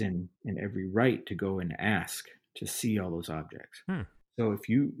reason and every right to go and ask to see all those objects. So if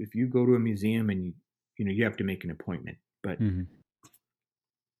you go to a museum and you have to make an appointment, but Mm-hmm.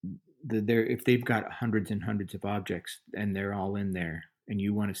 if they've got hundreds and hundreds of objects and they're all in there and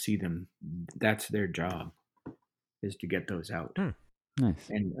you want to see them, that's their job, is to get those out Nice.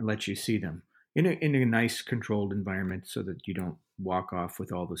 and let you see them in a nice controlled environment so that you don't walk off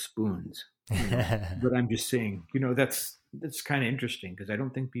with all the spoons. But I'm just saying, that's kind of interesting because I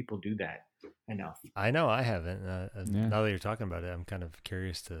don't think people do that enough. I know I haven't. Yeah. Now that you're talking about it, I'm kind of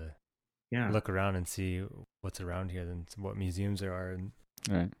curious to look around and see what's around here and what museums there are and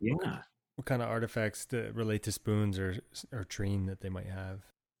Right. Yeah. what kind of artifacts that relate to spoons or treen that they might have.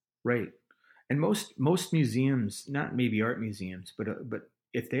 Right. And most museums, not maybe art museums, but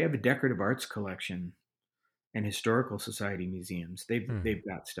if they have a decorative arts collection and historical society museums, they've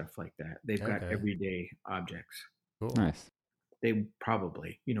got stuff like that. They've got everyday objects. Cool. Nice. They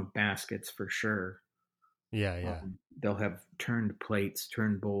probably, baskets for sure. Yeah. They'll have turned plates,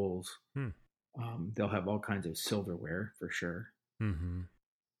 turned bowls. They'll have all kinds of silverware for sure. Mm-hmm.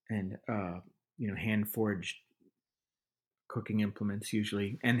 And hand forged cooking implements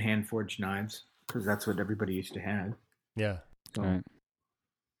usually, and hand forged knives, because that's what everybody used to have. Yeah. So, Right.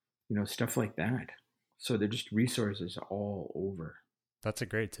 Stuff like that. So they're just resources all over. That's a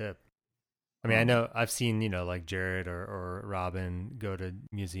great tip. I mean, I know I've seen, like Jared or Robin go to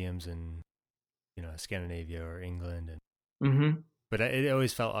museums in, Scandinavia or England, but it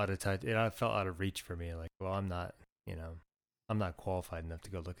always felt out of touch. It felt out of reach for me. Like, well, I'm not qualified enough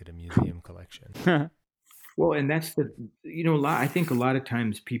to go look at a museum collection. Well, and that's I think a lot of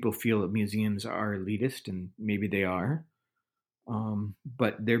times people feel that museums are elitist, and maybe they are,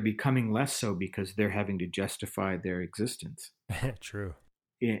 but they're becoming less so because they're having to justify their existence. True.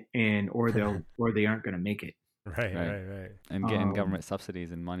 Or they aren't going to make it. Right. And getting government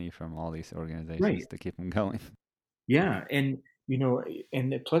subsidies and money from all these organizations to keep them going. Yeah, and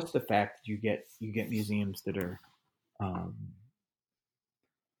plus the fact that you get museums that are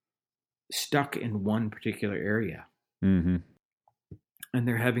stuck in one particular area, and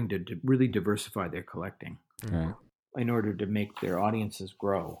they're having to really diversify their collecting in order to make their audiences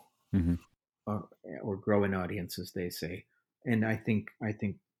grow, or grow in audiences, they say. And I think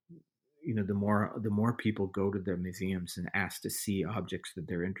the more people go to the museums and ask to see objects that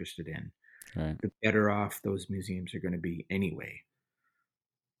they're interested in, the better off those museums are going to be anyway.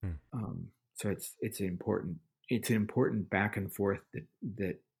 So it's an important back and forth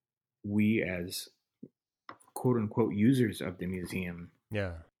that we as quote unquote users of the museum,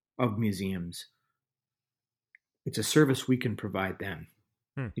 of museums, it's a service we can provide them,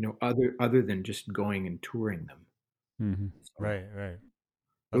 other than just going and touring them. So right.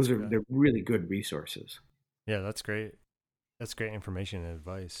 they're really good resources. Yeah, that's great. That's great information and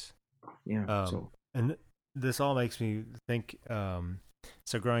advice. Yeah. And this all makes me think.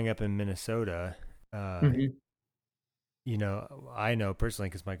 So growing up in Minnesota, I know personally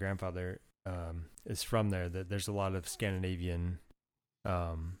because my grandfather is from there, that there's a lot of Scandinavian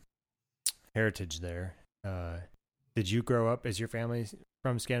heritage there. Did you grow up, is your family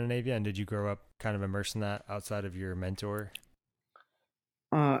from Scandinavia, and did you grow up kind of immersed in that outside of your mentor?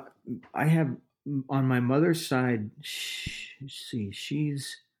 I have, on my mother's side,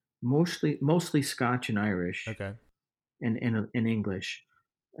 she's mostly Scotch and Irish. Okay. And English.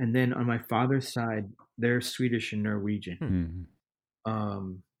 And then on my father's side, they're Swedish and Norwegian.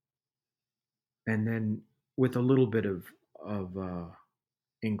 And then with a little bit of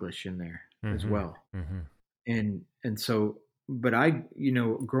English in there as well. And so, but I,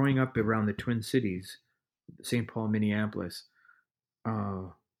 growing up around the Twin Cities, St. Paul, Minneapolis,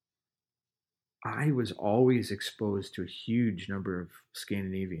 I was always exposed to a huge number of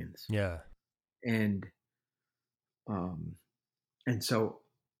Scandinavians. Yeah. And so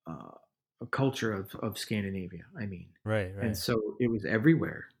a culture of Scandinavia, I mean. Right. And so it was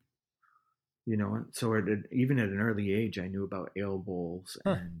everywhere, and so even at an early age, I knew about ale bowls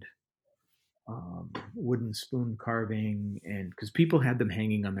and wooden spoon carving, and because people had them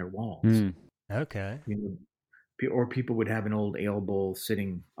hanging on their walls. Okay. Or people would have an old ale bowl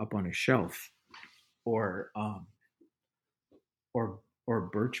sitting up on a shelf, or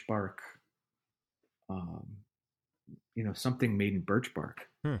birch bark something made in birch bark.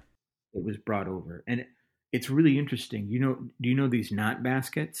 Hmm. It was brought over, and it's really interesting. Do you know these knot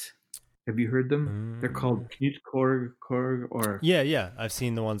baskets? Have you heard them? They're called Knutkorg, or Yeah. I've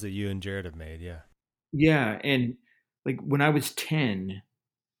seen the ones that you and Jared have made. Yeah. yeah. And like when I was 10,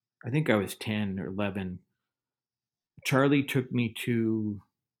 I think I was 10 or 11, Charlie took me to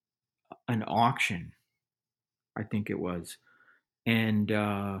an auction, I think it was, and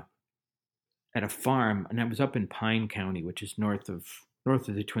at a farm, and I was up in Pine County, which is north of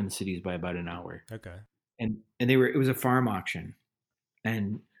the Twin Cities by about an hour. Okay. And it was a farm auction,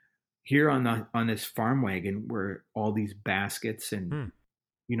 and here on this farm wagon were all these baskets and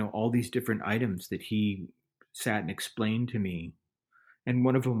all these different items that he sat and explained to me, and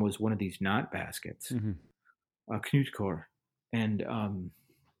one of them was one of these knot baskets, Knutkor, and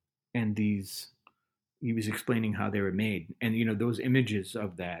these. He was explaining how they were made, and those images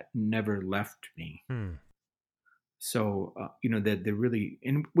of that never left me. So that they're really,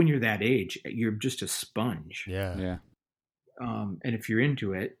 and when you're that age, you're just a sponge. Yeah. And if you're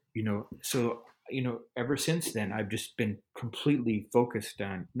into it, so ever since then, I've just been completely focused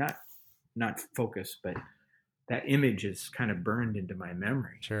on not focused, but that image is kind of burned into my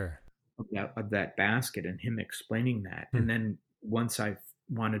memory. Sure. Of that basket and him explaining that, and then once I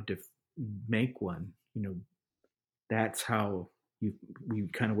wanted to make one, that's how you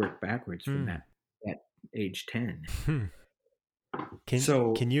kind of work backwards from that age 10.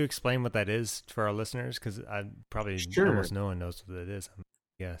 Can you explain what that is for our listeners? Because I probably almost no one knows what it is.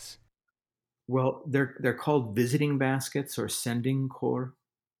 Yes. Well, they're called visiting baskets or sending core,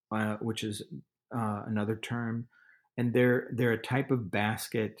 which is another term, and they're a type of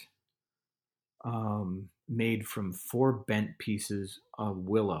basket made from 4 bent pieces of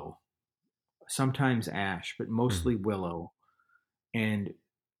willow, sometimes ash, but mostly willow. And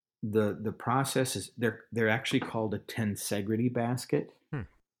the process is they're actually called a tensegrity basket.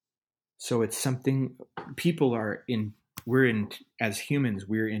 So it's something we're in as humans,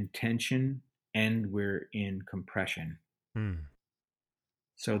 we're in tension and we're in compression.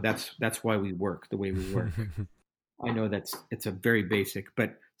 So that's why we work the way we work. I know it's a very basic,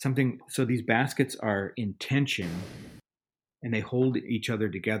 but so these baskets are in tension and they hold each other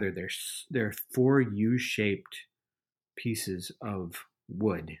together. They're 4 U-shaped pieces of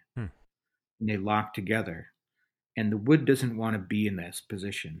wood, and they lock together. And the wood doesn't want to be in this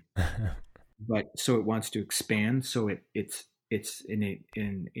position, but so it wants to expand. So it's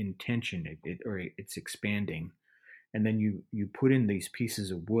in tension, or it's expanding. And then you put in these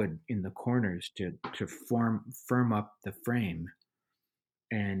pieces of wood in the corners to firm up the frame.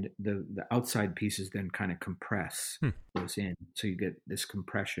 And the outside pieces then kind of compress those in, so you get this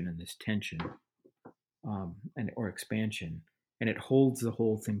compression and this tension, or expansion, and it holds the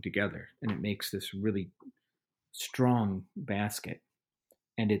whole thing together, and it makes this really strong basket.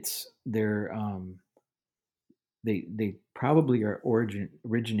 And they probably are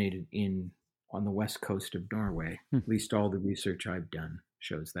originated on the west coast of Norway. At least all the research I've done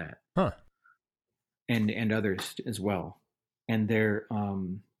shows that, and others as well. And they're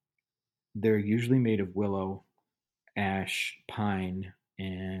usually made of willow, ash, pine,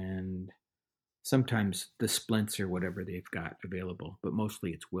 and sometimes the splints or whatever they've got available. But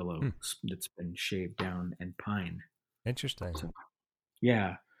mostly it's willow that's been shaved down, and pine. Interesting. So,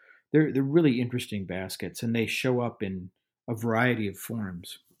 yeah, they're really interesting baskets, and they show up in a variety of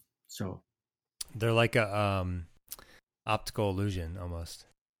forms. So they're like a optical illusion almost.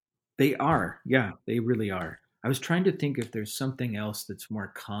 They are. Yeah, they really are. I was trying to think if there's something else that's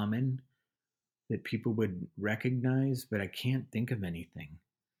more common that people would recognize, but I can't think of anything.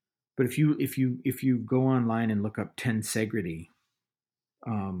 But if you go online and look up tensegrity,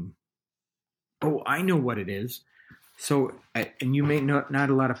 I know what it is. So, and you may not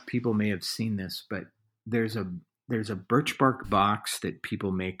a lot of people may have seen this, but there's a birch bark box that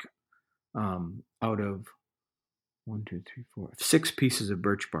people make out of 6 pieces of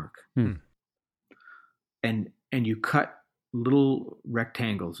birch bark. And you cut little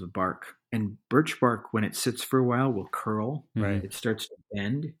rectangles of bark, and birch bark, when it sits for a while, will curl. Right. It starts to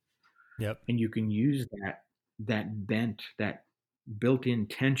bend. Yep. And you can use that bent, that built-in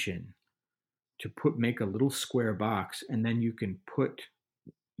tension to make a little square box, and then you can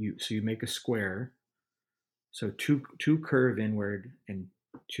so you make a square. So two curve inward, and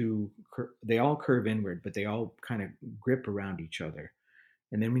they all curve inward, but they all kind of grip around each other.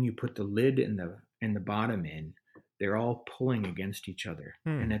 And then when you put the lid and the bottom in, they're all pulling against each other,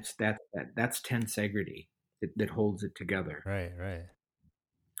 and that's tensegrity that holds it together. Right.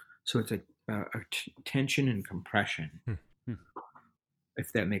 So it's a tension and compression,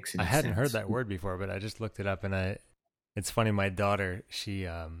 if that makes any sense. I hadn't heard that word before, but I just looked it up, and It's funny. My daughter, she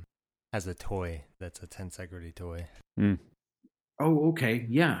has a toy that's a tensegrity toy. Mm. Oh, okay.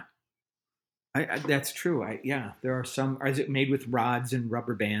 Yeah. I that's true. Yeah, there are some. Is it made with rods and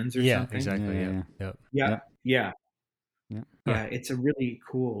rubber bands or Yeah, something? exactly. Yeah, Yep. yeah, Yep. Yeah, Yep. yeah, Yeah. yeah. Huh. It's a really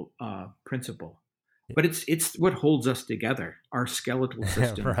cool principle, but it's what holds us together. Our skeletal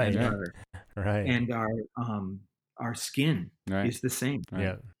system Right. Yeah. Right. and our skin Right. is the same, Right.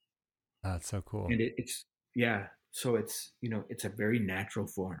 Yeah. That's so cool. and it's yeah. So it's it's a very natural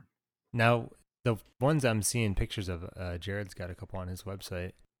form. Now, the ones I'm seeing pictures of, Jared's got a couple on his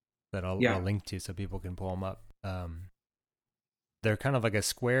website that I'll Yeah, link to so people can pull them up. They're kind of like a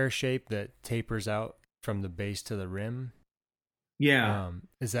square shape that tapers out from the base to the rim. yeah,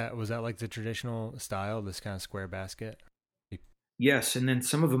 Was that like the traditional style, this kind of square basket? yes. And then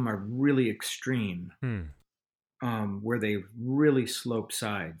some of them are really extreme, Hmm. where they really slope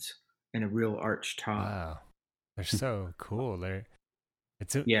sides and a real arch top. Wow. They're so cool.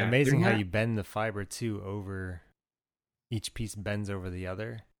 It's Yeah, amazing they're how not- you bend the fiber too over each piece bends over the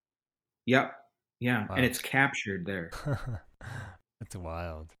other. Yep. Yeah. Wow. And it's captured there. That's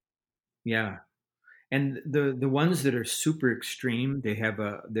wild. Yeah. And the ones that are super extreme,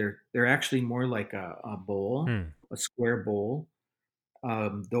 they're actually more like a bowl, a square bowl.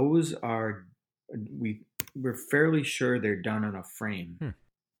 Those are we're fairly sure they're done on a frame.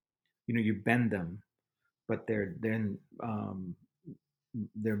 You bend them, but they're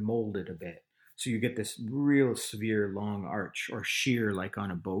molded a bit. So you get this real severe long arch or shear like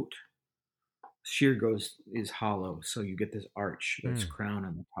on a boat. Shear is hollow, so you get this arch, this crown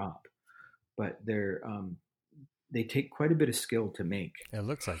on the top. But they take quite a bit of skill to make. It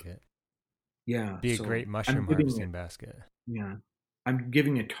looks like it. Yeah, Be a so great I'm mushroom giving harvesting basket. yeah, I'm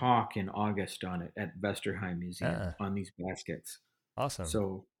giving a talk in August on it at Vesterheim Museum Ah, on these baskets. awesome.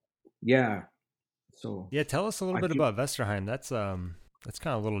 So yeah, so Yeah, tell us a little I bit feel- about Vesterheim. That's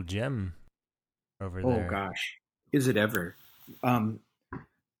kind of a little gem over oh there. gosh, is it ever?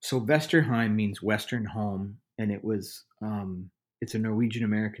 So Vesterheim means Western home, and it's a Norwegian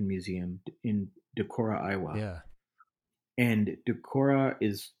American museum in Decorah, Iowa. Yeah. And Decorah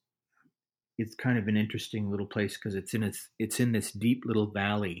it's kind of an interesting little place because it's in this deep little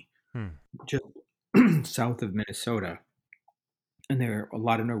valley just south of Minnesota, and there are a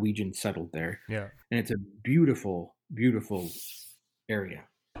lot of Norwegians settled there. Yeah. And it's a beautiful, beautiful area.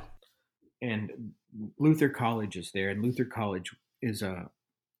 And Luther College is there, and Luther College is a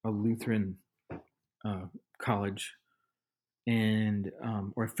Lutheran college, and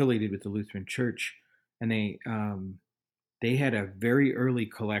or affiliated with the Lutheran Church, and they had a very early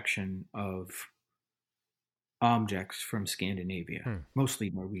collection of objects from Scandinavia,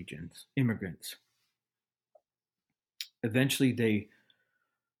 mostly Norwegians, immigrants. Eventually, they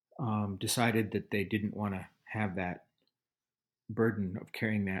decided that they didn't want to have that burden of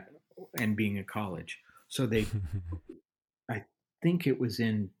carrying that and being a college. So I think it was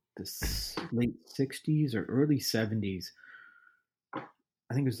in the late 60s or early 70s.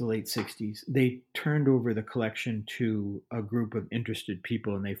 I think it was the late 60s. They turned over the collection to a group of interested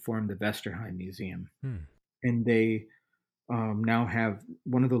people, and they formed the Vesterheim Museum. And they now have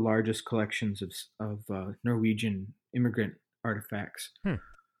one of the largest collections of Norwegian immigrant artifacts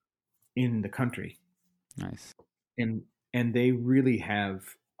in the country. Nice. And they really have,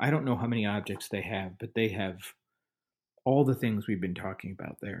 I don't know how many objects they have, but they have all the things we've been talking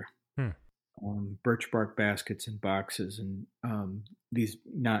about there. Birch bark baskets and boxes, and these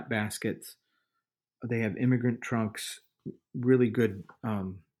knot baskets. They have immigrant trunks, really good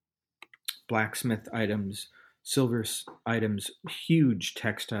blacksmith items, silver items, huge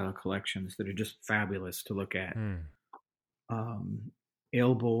textile collections that are just fabulous to look at.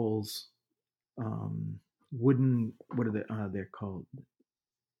 Ale bowls, wooden, what are they're called?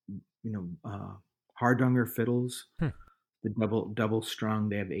 Hardanger fiddles. The double strung.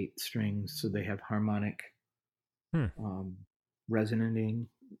 They have 8 strings, so they have harmonic, resonating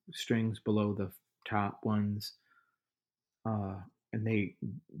strings below the top ones. And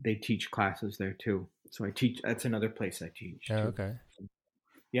they teach classes there too. So I teach. That's another place I teach. Oh, too. okay.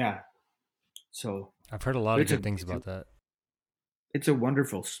 Yeah. So I've heard a lot of good things about that. It's a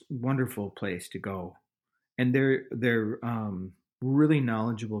wonderful, wonderful place to go, and they're really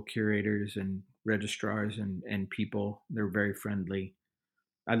knowledgeable curators and registrars and people. They're very friendly.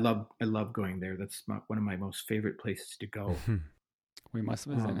 I love going there. That's one of my most favorite places to go. We must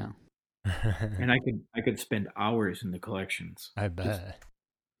visit now. And I could spend hours in the collections. I bet.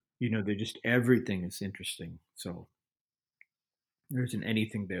 They're just, everything is interesting. So there isn't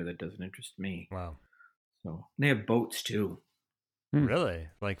anything there that doesn't interest me. Wow. So they have boats too. Really?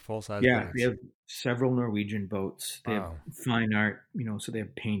 Like full-size Yeah, boats? they have several Norwegian boats. They have Wow. fine art, so they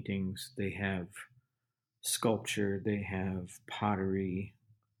have paintings, they have sculpture, they have pottery.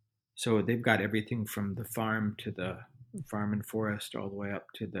 So they've got everything from the farm to the farm and forest all the way up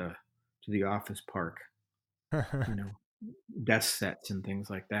to the office park, you know, desk sets and things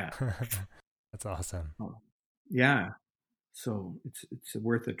like that. That's awesome. Oh, yeah. So it's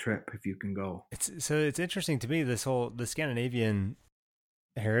worth a trip if you can go. It's interesting to me, the Scandinavian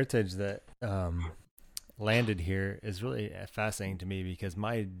heritage that landed here is really fascinating to me, because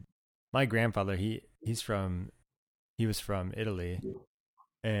my grandfather, he was from Italy,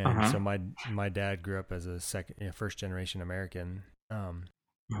 and Uh-huh. so my dad grew up as a first generation American. But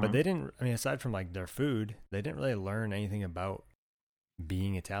Uh-huh. they didn't. I mean, aside from like their food, they didn't really learn anything about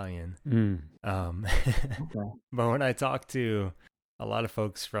being Italian. Um, Okay. but when I talk to a lot of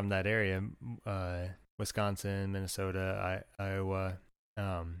folks from that area, Wisconsin, Minnesota, Iowa,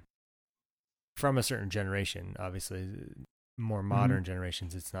 um, from a certain generation, obviously more Hmm. modern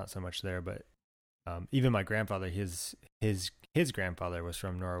generations, it's not so much there. But even my grandfather, his grandfather was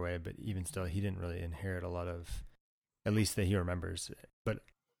from Norway, but even still, he didn't really inherit a lot of, at least that he remembers. But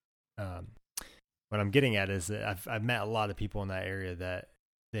um, what I'm getting at is that I've met a lot of people in that area that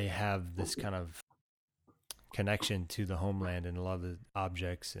they have this kind of connection to the homeland and a lot of the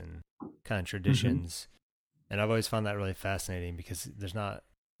objects and kind of Hmm. traditions. And I've always found that really fascinating, because there's a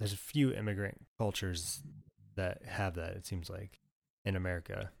few immigrant cultures that have that, it seems like, in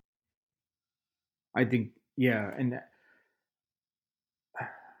America. I think, yeah, and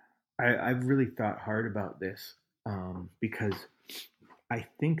I've really thought hard about this because I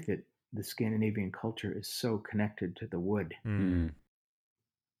think that the Scandinavian culture is so connected to the wood. Mm.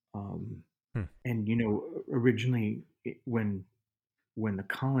 Um, Hmm. and originally, when the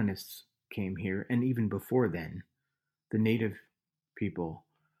colonists came here, and even before then, the native people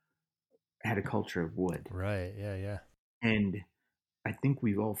had a culture of wood, Right. Yeah. Yeah. and I think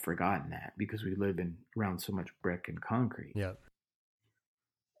we've all forgotten that because we live in around so much brick and concrete. Yep.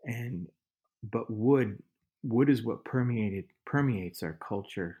 And but wood is what permeates our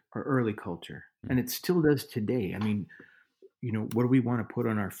culture, our early culture, and it still does today. I mean, what do we want to put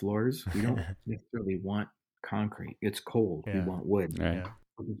on our floors? We don't necessarily want concrete. It's cold. We Yeah. want wood. Right. Yeah.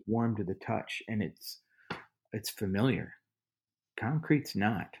 It's warm to the touch, and it's familiar. Concrete's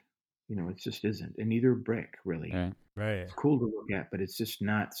not. It just isn't, and neither brick really. Right. Right. It's cool to look at, but it's just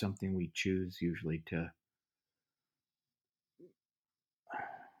not something we choose usually to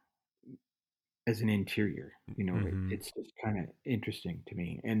as an interior. Mm-hmm. It's just kind of interesting to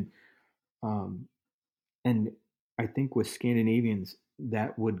me, um, and I think with Scandinavians,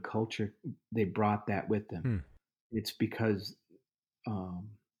 that wood culture, they brought that with them. Hmm. It's because um,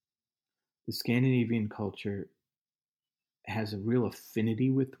 the Scandinavian culture has a real affinity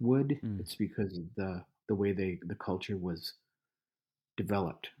with wood. Mm. It's because of the way the culture was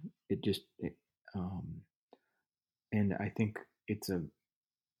developed. It just it, and it's a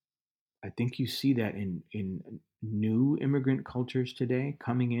I think you see that in new immigrant cultures today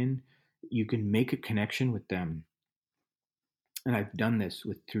coming in. You can make a connection with them, and I've done this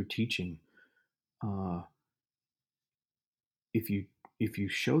with through teaching. Uh, if you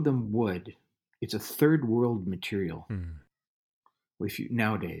show them wood, it's a third world material. Hmm. If you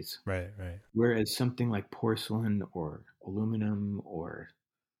nowadays, Right. Right. whereas something like porcelain or aluminum or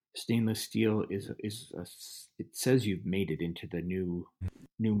stainless steel it says you've made it into the new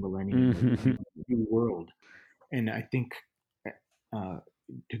millennium or the new world. And I think uh,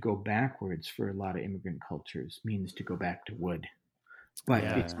 to go backwards for a lot of immigrant cultures means to go back to wood, but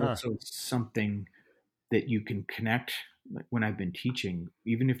Yeah. it's Huh. also something that you can connect. Like when I've been teaching,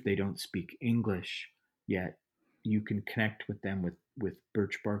 even if they don't speak English yet, you can connect with them with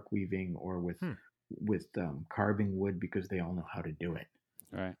birch bark weaving or Hmm. with carving wood because they all know how to do it.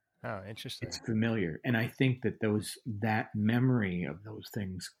 Right. Oh, interesting. It's familiar, and I think that memory of those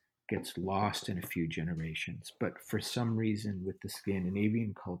things gets lost in a few generations. But for some reason, with the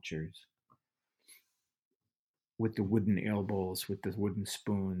Scandinavian cultures, with the wooden ale bowls, with the wooden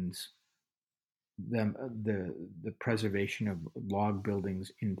spoons, the preservation of log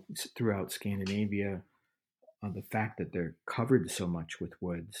buildings in throughout Scandinavia, the fact that they're covered so much with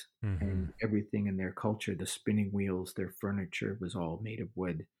woods Mm-hmm. and everything in their culture, the spinning wheels, their furniture was all made of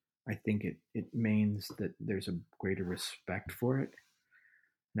wood. I think it means that there's a greater respect for it,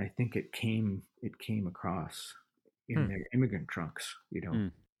 and I think it came across in Hmm. their immigrant trunks,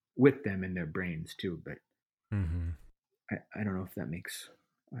 Mm. with them in their brains too. But Mm-hmm. I don't know if that makes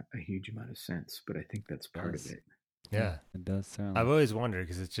a huge amount of sense, but I think that's part of Does. it. Yeah, Yeah. it does I've certainly. always wondered,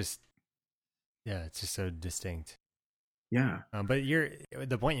 because it's just so distinct. Yeah. But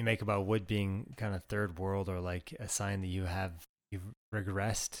the point you make about wood being kind of third world, or like a sign that you've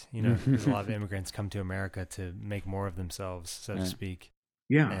regressed, because a lot of immigrants come to America to make more of themselves, so to speak.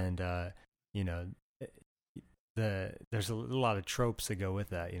 Yeah. And, there's a lot of tropes that go with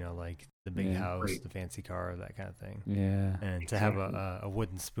that, like the big house, right. the fancy car, that kind of thing. Yeah. And to have a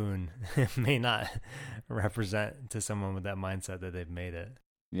wooden spoon may not represent to someone with that mindset that they've made it.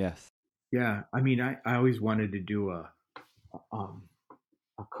 Yes. Yeah. I mean, I always wanted to do a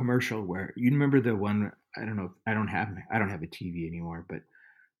commercial where, you remember the one, I don't know, I don't have a TV anymore, but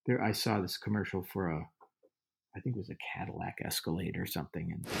I saw this commercial for I think it was a Cadillac Escalade or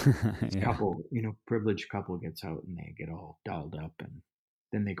something. And this couple, privileged couple gets out and they get all dolled up, and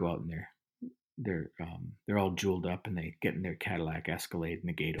then they go out and they're all jeweled up, and they get in their Cadillac Escalade and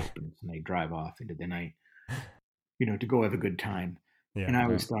the gate opens and they drive off into the night, to go have a good time. Yeah, and I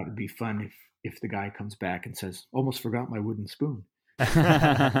always thought it'd be fun if the guy comes back and says, "Almost forgot my wooden spoon."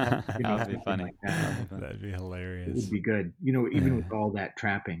 That would be funny. Like that. That'd be hilarious. It would be good. Even with all that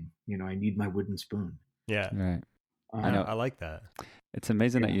trapping, I need my wooden spoon. Yeah. Right. I know. I like that. It's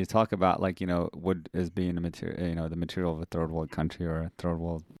amazing that you talk about wood as being a material, the material of a third world country or a third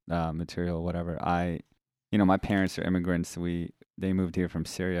world material, whatever. My parents are immigrants. They moved here from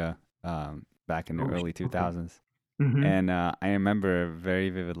Syria back in the early 2000s. Mm-hmm. And I remember very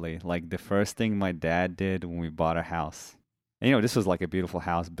vividly, the first thing my dad did when we bought a house. And, this was like a beautiful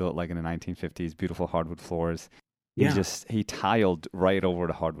house built in the 1950s, beautiful hardwood floors. He tiled right over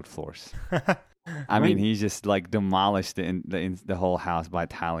the hardwood floors. I mean, he just demolished the whole house by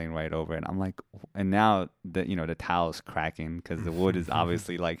tiling right over it. I'm like, and now the tile's cracking because the wood is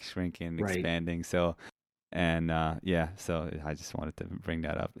obviously shrinking, expanding. So, and so I just wanted to bring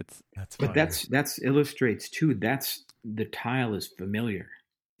that up. But that's illustrates too. That's the tile is familiar.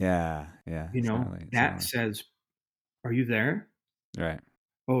 Yeah. That says, "Are you there?" Right.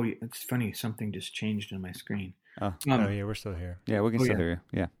 Oh, it's funny. Something just changed on my screen. Oh, yeah, we're still here. Yeah, we can still hear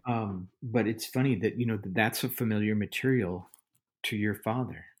you. Yeah. But it's funny that that's a familiar material to your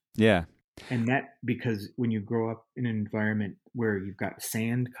father. Yeah. And that, because when you grow up in an environment where you've got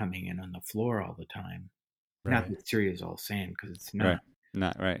sand coming in on the floor all the time, not that Syria is all sand, because it's not. Right.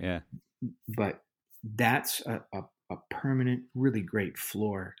 Not right. Yeah. But that's a permanent, really great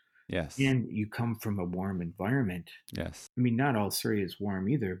floor. Yes. And you come from a warm environment. Yes. I mean, not all Syria is warm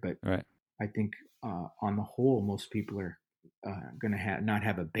either, but I think on the whole, most people are going to not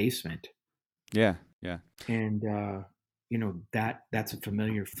have a basement. Yeah, yeah. And that's a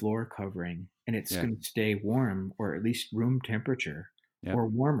familiar floor covering, and it's going to stay warm, or at least room temperature, or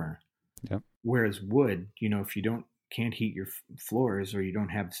warmer. Yep. Whereas wood, if you can't heat your floors, or you don't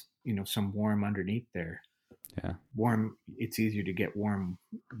have some warm underneath there. Yeah. Warm. It's easier to get warm.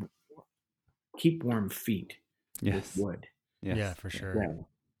 Keep warm feet. Yes. With wood. Yes. Yeah, for sure. Yeah.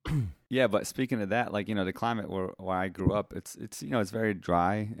 Yeah, but speaking of that, the climate where I grew up, it's it's very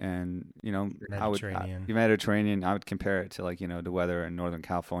dry, and Mediterranean. Mediterranean. I would compare it to the weather in Northern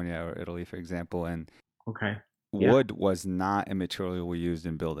California or Italy, for example. And wood was not a material we used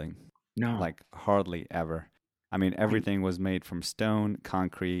in building. No, hardly ever. I mean, everything was made from stone,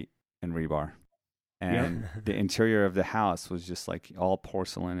 concrete, and rebar, and the interior of the house was just all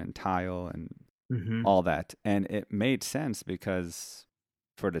porcelain and tile and all that, and it made sense because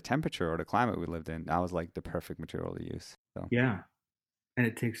for the temperature or the climate we lived in, that was the perfect material to use. So. Yeah. And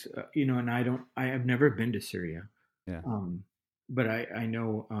it takes, and I have never been to Syria. Yeah. But I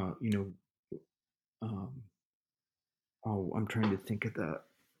know, I'm trying to think of the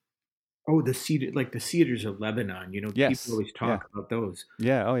cedars of Lebanon, yes. People always talk about those.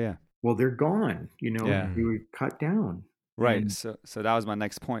 Yeah. Oh yeah. Well, they're gone, they were cut down. Right. And, so that was my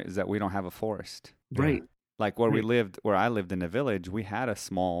next point, is that we don't have a forest. Right. Where I lived in the village, we had a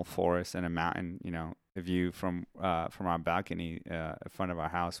small forest and a mountain, a view from our balcony in front of our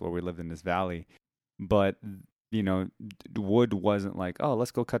house where we lived in this valley. But, wood wasn't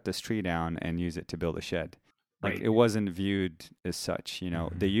let's go cut this tree down and use it to build a shed. It wasn't viewed as such,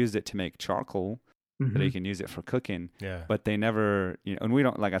 They used it to make charcoal, so they can use it for cooking. Yeah. But they never, and we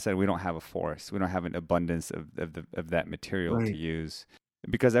don't, like I said, we don't have a forest. We don't have an abundance of that material to use,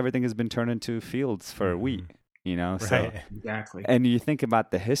 because everything has been turned into fields for wheat, so exactly. And you think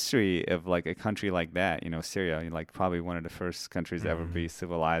about the history of a country like that, Syria, probably one of the first countries to ever be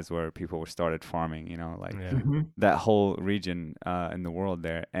civilized, where people started farming, that whole region in the world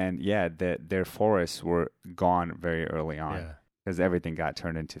there. And their forests were gone very early on, because everything got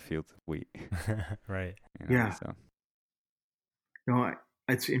turned into fields of wheat. Right. So. No,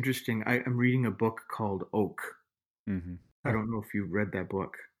 it's interesting. I'm reading a book called Oak. Mm-hmm. I don't know if you read that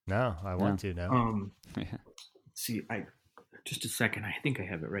book. No, I want to now. Let's see, Just a second. I think I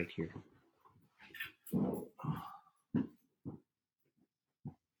have it right here.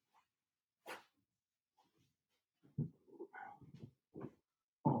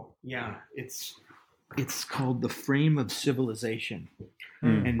 Oh, yeah. It's called The Frame of Civilization.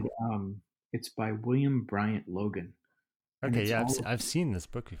 And it's by William Bryant Logan. Okay, yeah, I've seen this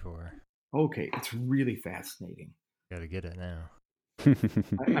book before. Okay, it's really fascinating. Got to get it now.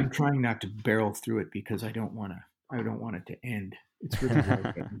 I'm trying not to barrel through it because I don't want it to end. It's really well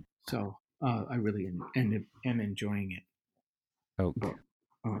written, so I really am enjoying it. Oh,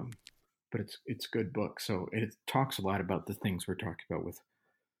 but it's a good book. So it talks a lot about the things we're talking about with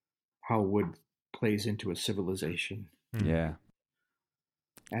how wood plays into a civilization. Yeah.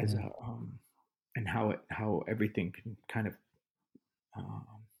 As and how everything can kind of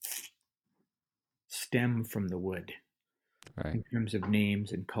stem from the wood, right, in terms of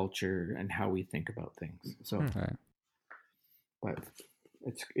names and culture and how we think about things. So, right. But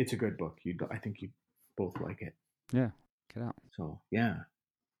it's a good book. I think you both like it. Yeah, get out. So yeah.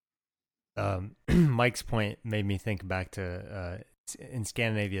 Mike's point made me think back to in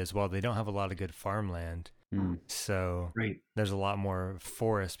Scandinavia as well. They don't have a lot of good farmland. So right. There's a lot more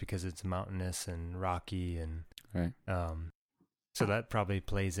forest because it's mountainous and rocky, and right. So that probably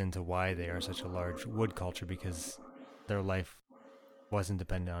plays into why they are such a large wood culture, because their life wasn't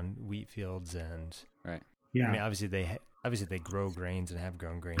dependent on wheat fields and right. Yeah. I mean, obviously they grow grains and have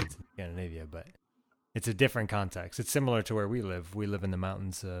grown grains in Scandinavia, but it's a different context. It's similar to where we live. We live in the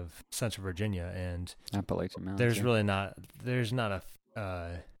mountains of Central Virginia, and Appalachian Mountains. There's really not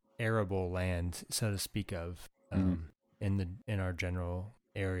a arable land, so to speak, of in our general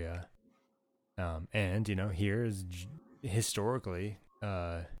area, and here is historically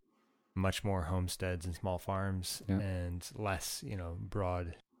much more homesteads and small farms and less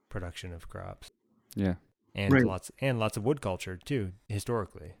broad production of crops. Yeah, and lots of wood culture too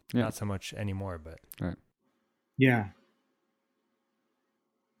historically. Not so much anymore, but right. Yeah.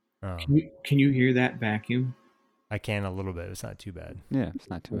 Can you hear that vacuum? I can a little bit. It's not too bad. Yeah, it's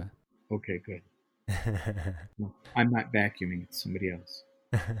not too bad. Okay, good. No, I'm not vacuuming. It's somebody else.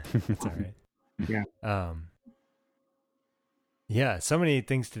 It's all right. Yeah. Yeah. So many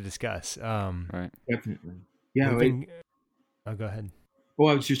things to discuss. Right. Definitely. Yeah. Go ahead. Well,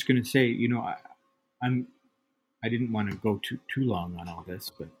 I was just going to say, I didn't want to go too long on all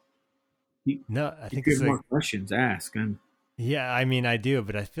this, but I think if you have more questions, ask. Yeah, I mean, I do,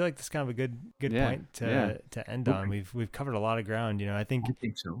 but I feel like this is kind of a good point to end on. We've covered a lot of ground. I think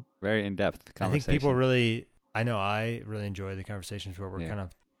so. Very in-depth conversation. I think people really, I really enjoy the conversations where we're kind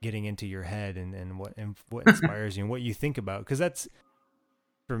of getting into your head and what inspires you and what you think about. Because that's,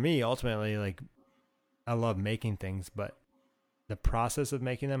 for me, ultimately, like, I love making things, but the process of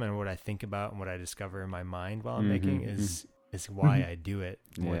making them and what I think about and what I discover in my mind while I'm making is why I do it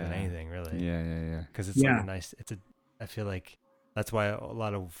more than anything, really. Yeah. Because it's like a nice, I feel like that's why a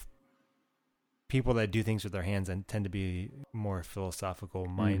lot of people that do things with their hands and tend to be more philosophical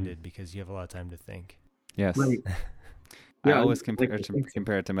minded because you have a lot of time to think. Yes. Right. I always compare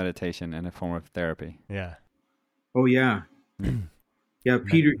it to meditation and a form of therapy. Yeah. Oh yeah. Yeah.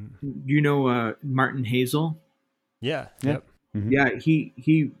 Peter, you know Martin Hazel? Yeah. Yep. Mm-hmm. Yeah.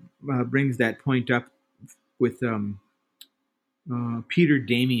 He brings that point up with Peter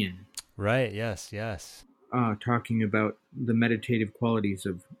Damien. Right. Yes. Talking about the meditative qualities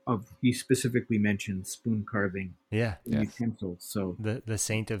of he specifically mentions spoon carving. Yeah. Utensils. So the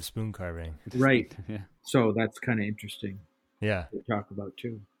saint of spoon carving. Right. Yeah. So that's kind of interesting. Yeah. To talk about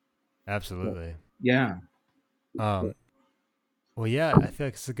too. Absolutely. Yeah. Well, yeah, I feel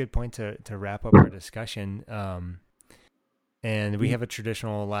like it's a good point to wrap up our discussion. And we have a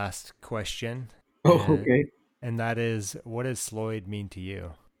traditional last question. Okay. And that is, what does Sloyd mean to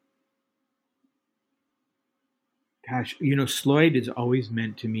you? Gosh, Sloyd is always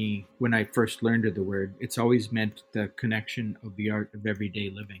meant to me, when I first learned of the word, it's always meant the connection of the art of everyday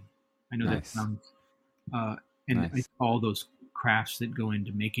living. I know that sounds, all those crafts that go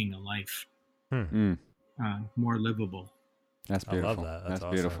into making a life more livable. That's beautiful. I love that. That's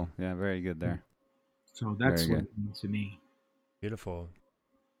awesome. Beautiful. Yeah, very good there. So that's what it means to me. Beautiful.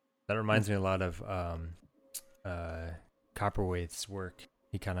 That reminds me a lot of Copperwaith's work.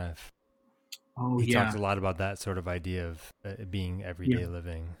 He kind of talks a lot about that sort of idea of being everyday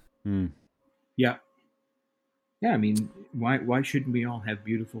living. Yeah. Yeah, I mean, why shouldn't we all have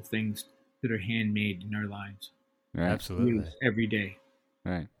beautiful things that are handmade in our lives? Right. Absolutely. Every day.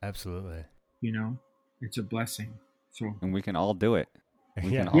 Right. Absolutely. It's a blessing. So, and we can all do it.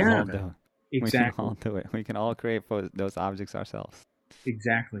 We can all do it. Exactly. We can all do it. We can all create those objects ourselves.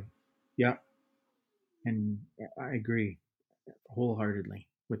 Exactly. Yeah. And I agree. wholeheartedly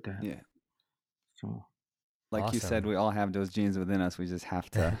with that. Yeah. So, Like you said, Awesome. we all have those genes within us. We just have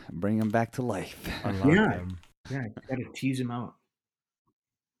to bring them back to life. Unlock yeah, them. yeah, you got to tease them out.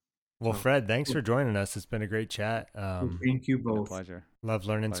 Well, So, Fred, thanks for joining us. It's been a great chat. thank you Been a both. pleasure. Love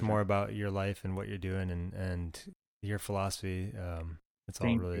learning some Pleasure. more about your life and what you're doing and your philosophy. It's all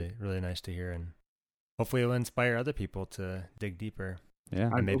Thank really, really nice to hear, and hopefully it'll inspire other people to dig deeper Yeah.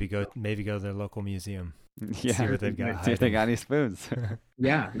 I and maybe hope go to their local museum. Yeah. See what they've got. See if they hiding. got any spoons.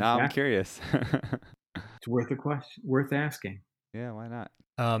 Yeah, Now I'm exactly. curious. It's worth a question, worth asking. Yeah, why not?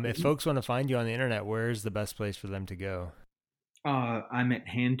 If folks want to find you on the internet, where's the best place for them to go? I'm at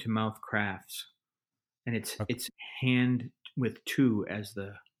Hand to Mouth Crafts, and it's Okay. it's hand with 2 as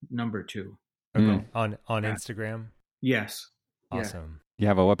the number 2. Okay. On Yeah. Instagram. Yes. Yeah. Awesome. You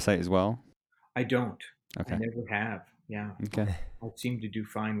have a website as well? I don't. Okay. I never have. Yeah. Okay. I seem to do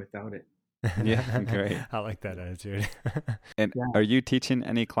fine without it. Yeah, great. I like that attitude. And Yeah. are you teaching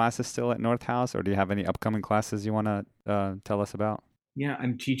any classes still at North House, or do you have any upcoming classes you want to tell us about? Yeah,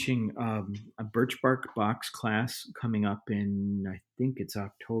 I'm teaching a birch bark box class coming up in, I think it's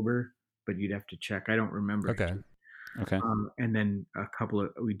October, but you'd have to check. I don't remember. Okay. Okay. And then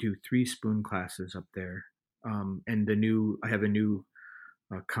we do 3 spoon classes up there. And I have a new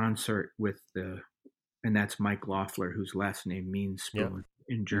concert and that's Mike Loeffler, whose last name means spoon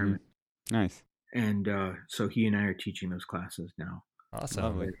in German. Nice. And so he and I are teaching those classes now. Awesome.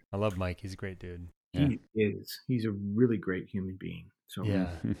 Lovely. I love Mike. He's a great dude. Yeah. He's a really great human being. So Yeah.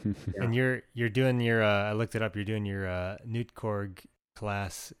 Yeah. And you're doing your I looked it up. You're doing your Newtkorg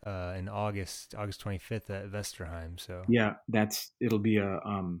class in August 25th at Vesterheim. So yeah, it'll be a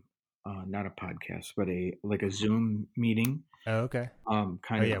not a podcast, but a Zoom meeting. Oh, okay. Kind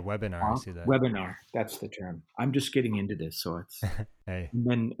Oh of yeah, webinar. I see that. webinar. That's the term. I'm just getting into this, so it's Hey,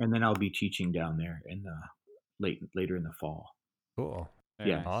 and then I'll be teaching down there in the later in the fall. cool.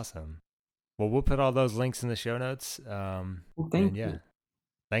 Very Yeah. nice. Awesome. Well, we'll put all those links in the show notes. Well, And thank yeah, you.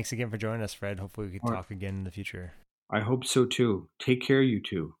 thanks again for joining us, Fred. Hopefully we can All right. talk again in the future. I hope so too. Take care, you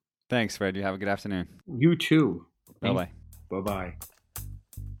two. Thanks, Fred. You have a good afternoon. You too. Bye bye. Bye bye.